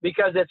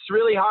 because it's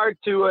really hard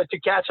to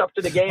catch up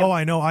to the game. Oh,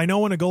 I know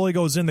when a goalie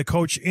goes in, the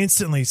coach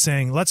instantly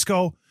saying, let's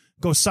go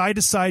side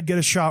to side, get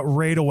a shot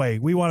right away.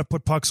 We want to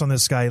put pucks on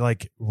this guy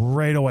like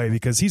right away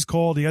because he's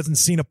cold. He hasn't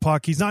seen a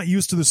puck. He's not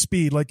used to the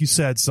speed, like you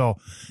said. So,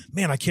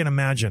 man, I can't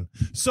imagine.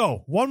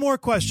 So, one more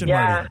question,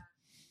 Marty.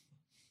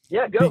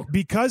 Yeah, go.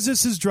 Because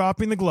this is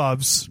dropping the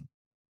gloves,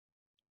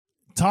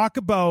 talk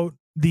about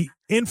the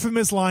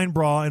infamous line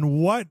brawl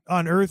and what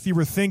on earth you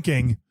were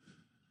thinking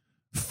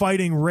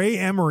fighting Ray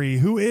Emery,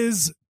 who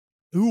was,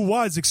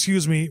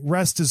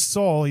 rest his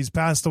soul. He's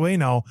passed away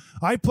now.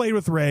 I played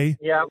with Ray.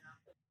 Yeah.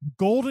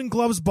 Golden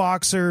Gloves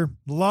boxer,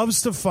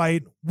 loves to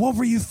fight. What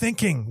were you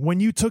thinking when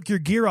you took your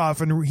gear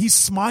off and he's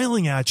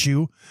smiling at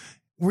you?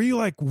 Were you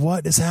like,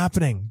 what is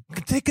happening?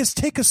 Take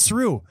us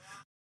through.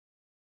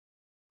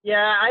 Yeah,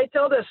 I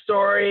tell this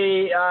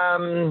story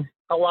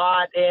a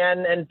lot,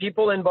 and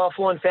people in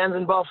Buffalo and fans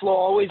in Buffalo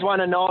always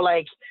want to know,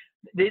 like,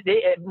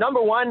 number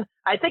one,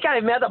 I think I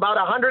met about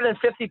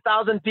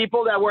 150,000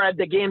 people that were at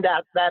the game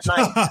that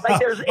night. Like,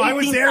 there's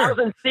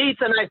 18,000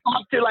 seats, and I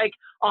talked to like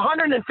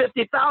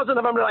 150,000 of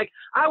them. Are like,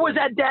 I was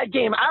at that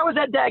game.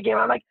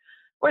 I'm like,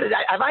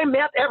 have I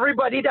met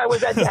everybody that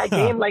was at that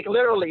game? Like,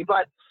 literally.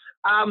 But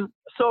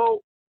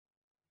so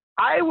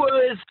I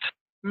was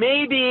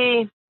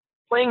maybe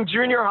playing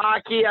junior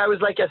hockey. I was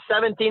like a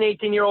 17,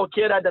 18-year-old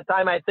kid at the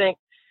time, I think.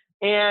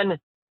 And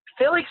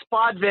Felix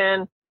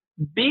Potvin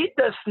beat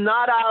the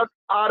snot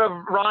out of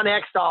Ron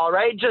Extall,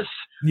 right? Just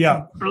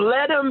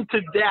bled him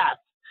to death.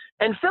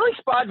 And Felix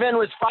Potvin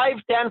was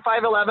 5'10",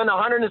 5'11",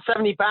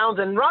 170 pounds,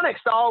 and Ron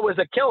Extall was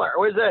a killer.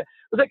 Was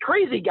a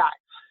crazy guy.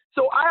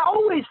 So I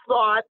always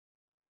thought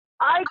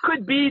I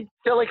could beat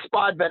Felix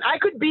Potvin. I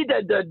could be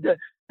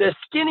the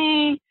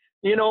skinny,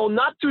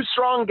 not too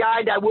strong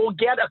guy that will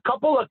get a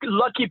couple of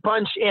lucky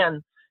punch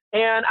in.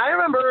 And I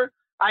remember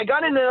I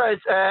got into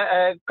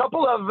a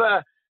couple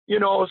of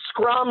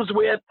scrums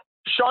with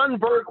Sean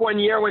Burke one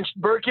year when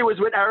Berkey was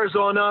with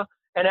Arizona,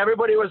 and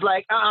everybody was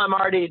like,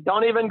 Marty,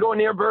 don't even go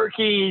near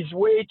Berkey. He's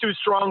way too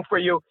strong for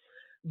you.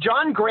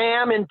 John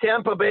Graham in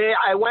Tampa Bay,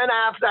 I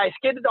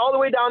skidded all the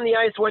way down the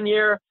ice one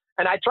year,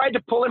 and I tried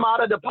to pull him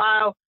out of the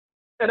pile.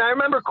 And I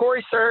remember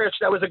Corey Sarich,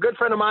 that was a good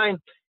friend of mine.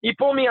 He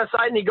pulled me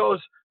aside and he goes,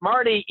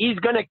 Marty, he's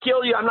going to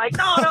kill you. I'm like,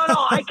 no,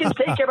 I can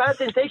take him. I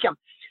can take him.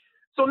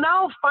 So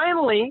now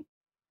finally,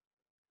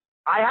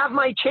 I have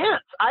my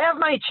chance. I have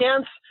my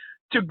chance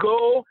to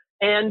go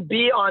and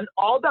be on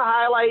all the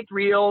highlight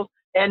reels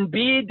and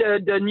be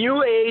the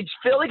new age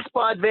Felix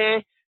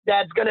Potvin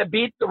that's going to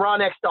beat the Ron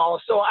Extall.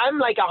 So I'm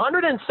like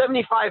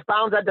 175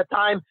 pounds at the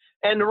time,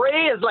 and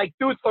Ray is like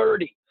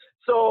 230.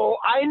 So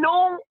I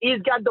know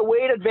he's got the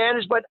weight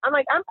advantage, but I'm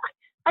like,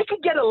 I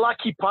could get a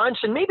lucky punch,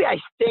 and maybe I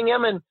sting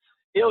him and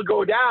he'll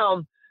go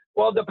down.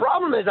 Well, the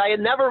problem is I had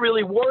never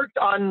really worked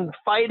on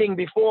fighting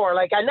before.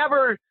 Like, I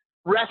never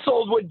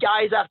wrestled with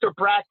guys after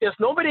practice.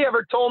 Nobody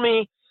ever told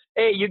me,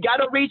 hey, you got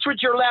to reach with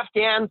your left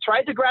hand,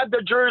 try to grab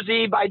the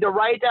jersey by the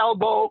right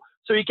elbow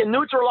so you can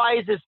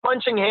neutralize his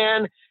punching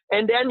hand,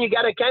 and then you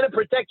got to kind of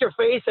protect your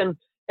face and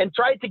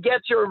try to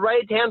get your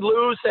right hand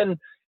loose and,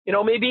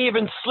 maybe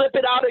even slip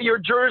it out of your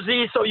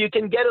jersey so you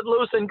can get it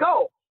loose and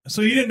go.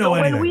 So you didn't know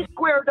anything? When we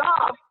squared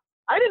off,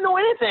 I didn't know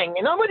anything,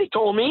 and nobody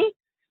told me.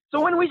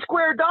 So when we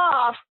squared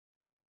off,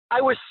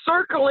 I was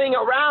circling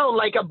around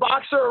like a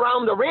boxer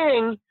around the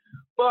ring,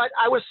 but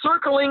I was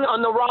circling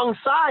on the wrong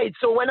side.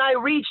 So when I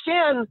reached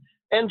in,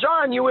 and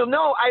John, you will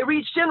know, I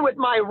reached in with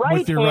my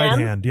right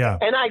hand, yeah,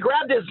 and I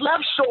grabbed his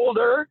left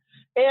shoulder,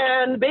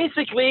 And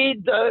basically,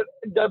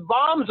 the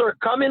bombs are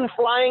coming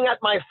flying at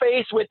my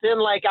face within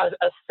like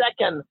a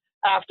second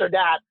after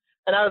that.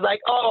 And I was like,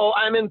 oh,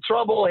 I'm in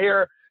trouble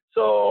here.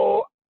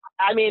 So,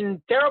 I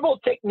mean, terrible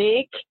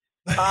technique.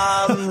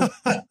 The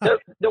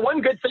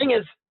one good thing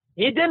is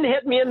he didn't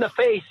hit me in the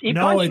face. He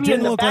punched it me didn't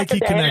in the look back like he of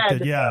the connected.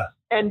 head, Yeah.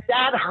 and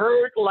that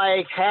hurt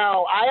like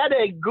hell. I had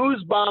a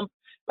goosebump,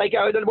 like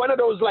one of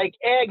those like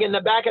egg in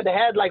the back of the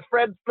head, like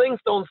Fred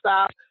Flintstone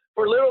style,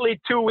 for literally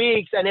 2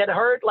 weeks, and it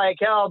hurt like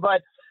hell.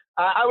 But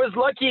I was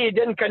lucky it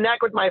didn't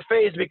connect with my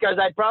face, because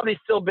I'd probably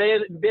still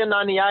been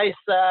on the ice,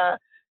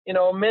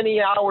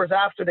 many hours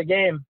after the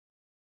game.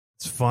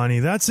 It's funny.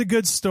 That's a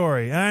good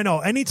story. And I know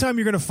anytime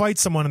you're going to fight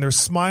someone and they're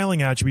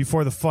smiling at you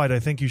before the fight, I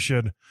think you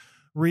should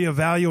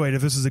reevaluate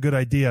if this is a good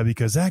idea,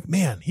 because that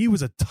man, he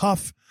was a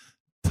tough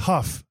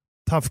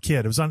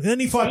kid. It was on. And then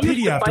he fought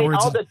Petey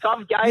afterwards. All the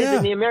tough guys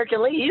in the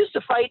American League. He used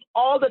to fight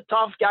all the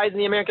tough guys in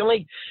the American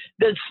League.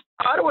 The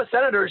Ottawa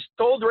Senators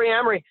told Ray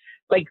Emery,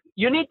 like,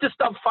 you need to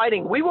stop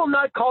fighting. We will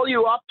not call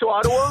you up to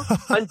Ottawa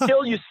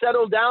until you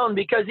settle down,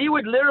 because he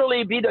would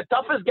literally be the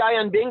toughest guy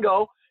on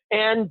bingo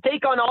and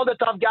take on all the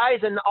tough guys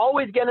and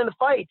always get in a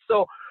fight.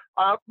 So,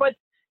 but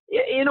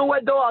you know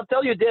what, though? I'll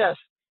tell you this.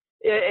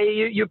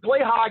 You play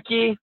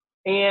hockey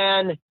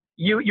and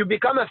you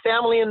become a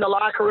family in the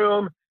locker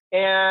room.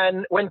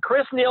 And when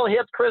Chris Neal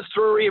hit Chris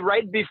Drury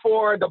right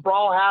before the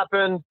brawl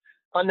happened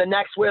on the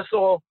next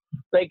whistle,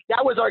 like,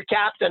 that was our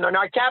captain. And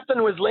our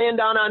captain was laying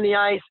down on the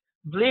ice,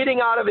 bleeding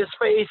out of his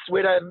face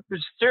with a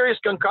serious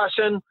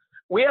concussion.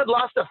 We had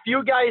lost a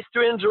few guys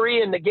to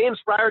injury in the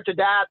games prior to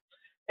that.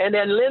 And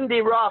then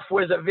Lindy Ruff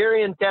was a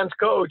very intense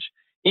coach.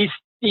 He's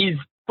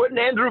putting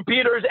Andrew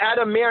Peters,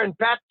 Adam Mayer, and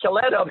Pat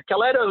Kaleta.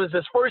 Kaleta was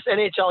his first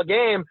NHL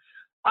game.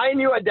 I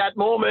knew at that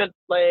moment,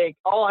 like,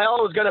 all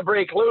hell was going to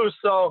break loose.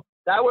 So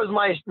that was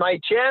my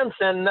chance.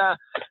 And,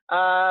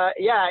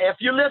 if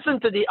you listen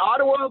to the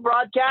Ottawa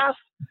broadcast,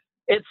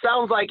 it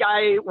sounds like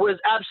I was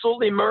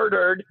absolutely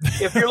murdered.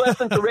 If you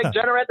listen to Rick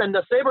Jeanneret and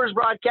the Sabres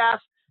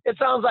broadcast, it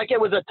sounds like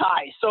it was a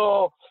tie.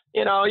 So,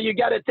 you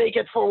got to take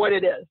it for what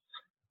it is.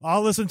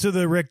 I'll listen to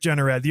the Rick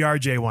Jeanneret, the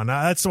RJ one.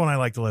 That's the one I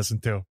like to listen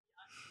to.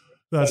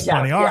 That's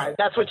funny. All right.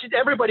 That's what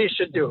everybody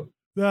should do.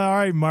 All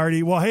right,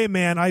 Marty. Well, hey,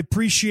 man, I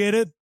appreciate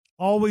it.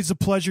 Always a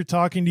pleasure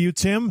talking to you,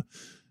 Tim.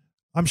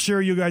 I'm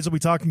sure you guys will be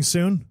talking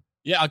soon.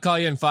 Yeah, I'll call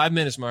you in 5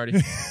 minutes, Marty.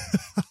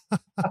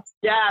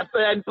 Yeah,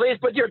 and please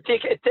put your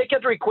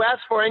ticket request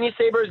for any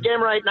Sabres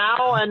game right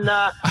now. And,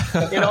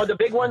 the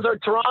big ones are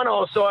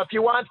Toronto. So if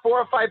you want 4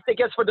 or 5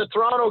 tickets for the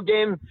Toronto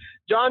game,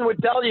 John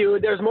would tell you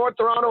there's more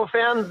Toronto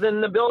fans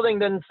in the building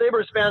than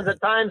Sabres fans at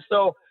times.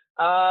 So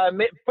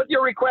put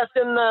your request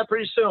in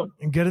pretty soon.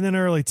 And get it in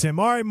early, Tim.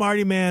 All right,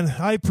 Marty, man.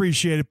 I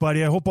appreciate it,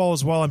 buddy. I hope all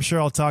is well. I'm sure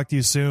I'll talk to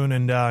you soon.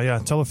 And,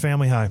 tell the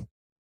family hi.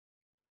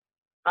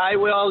 I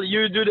will.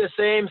 You do the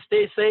same.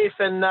 Stay safe.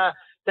 And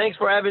thanks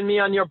for having me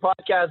on your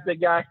podcast,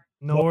 big guy.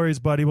 No worries,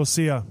 buddy. We'll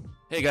see ya.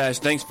 Hey guys,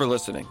 thanks for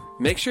listening.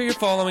 Make sure you're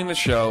following the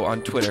show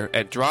on Twitter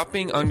at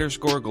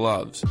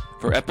dropping_gloves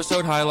for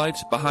episode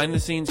highlights, behind the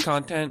scenes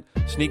content,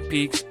 sneak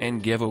peeks,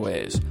 and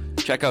giveaways.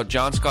 Check out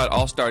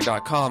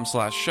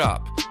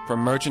johnscottallstar.com/shop for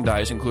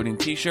merchandise including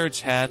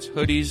t-shirts, hats,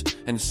 hoodies,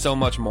 and so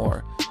much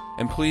more.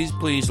 And please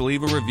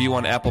leave a review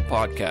on Apple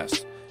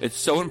Podcasts. It's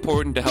so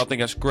important to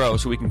helping us grow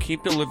so we can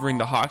keep delivering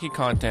the hockey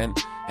content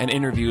and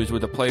interviews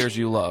with the players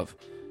you love.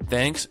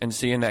 Thanks, and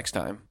see you next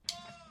time.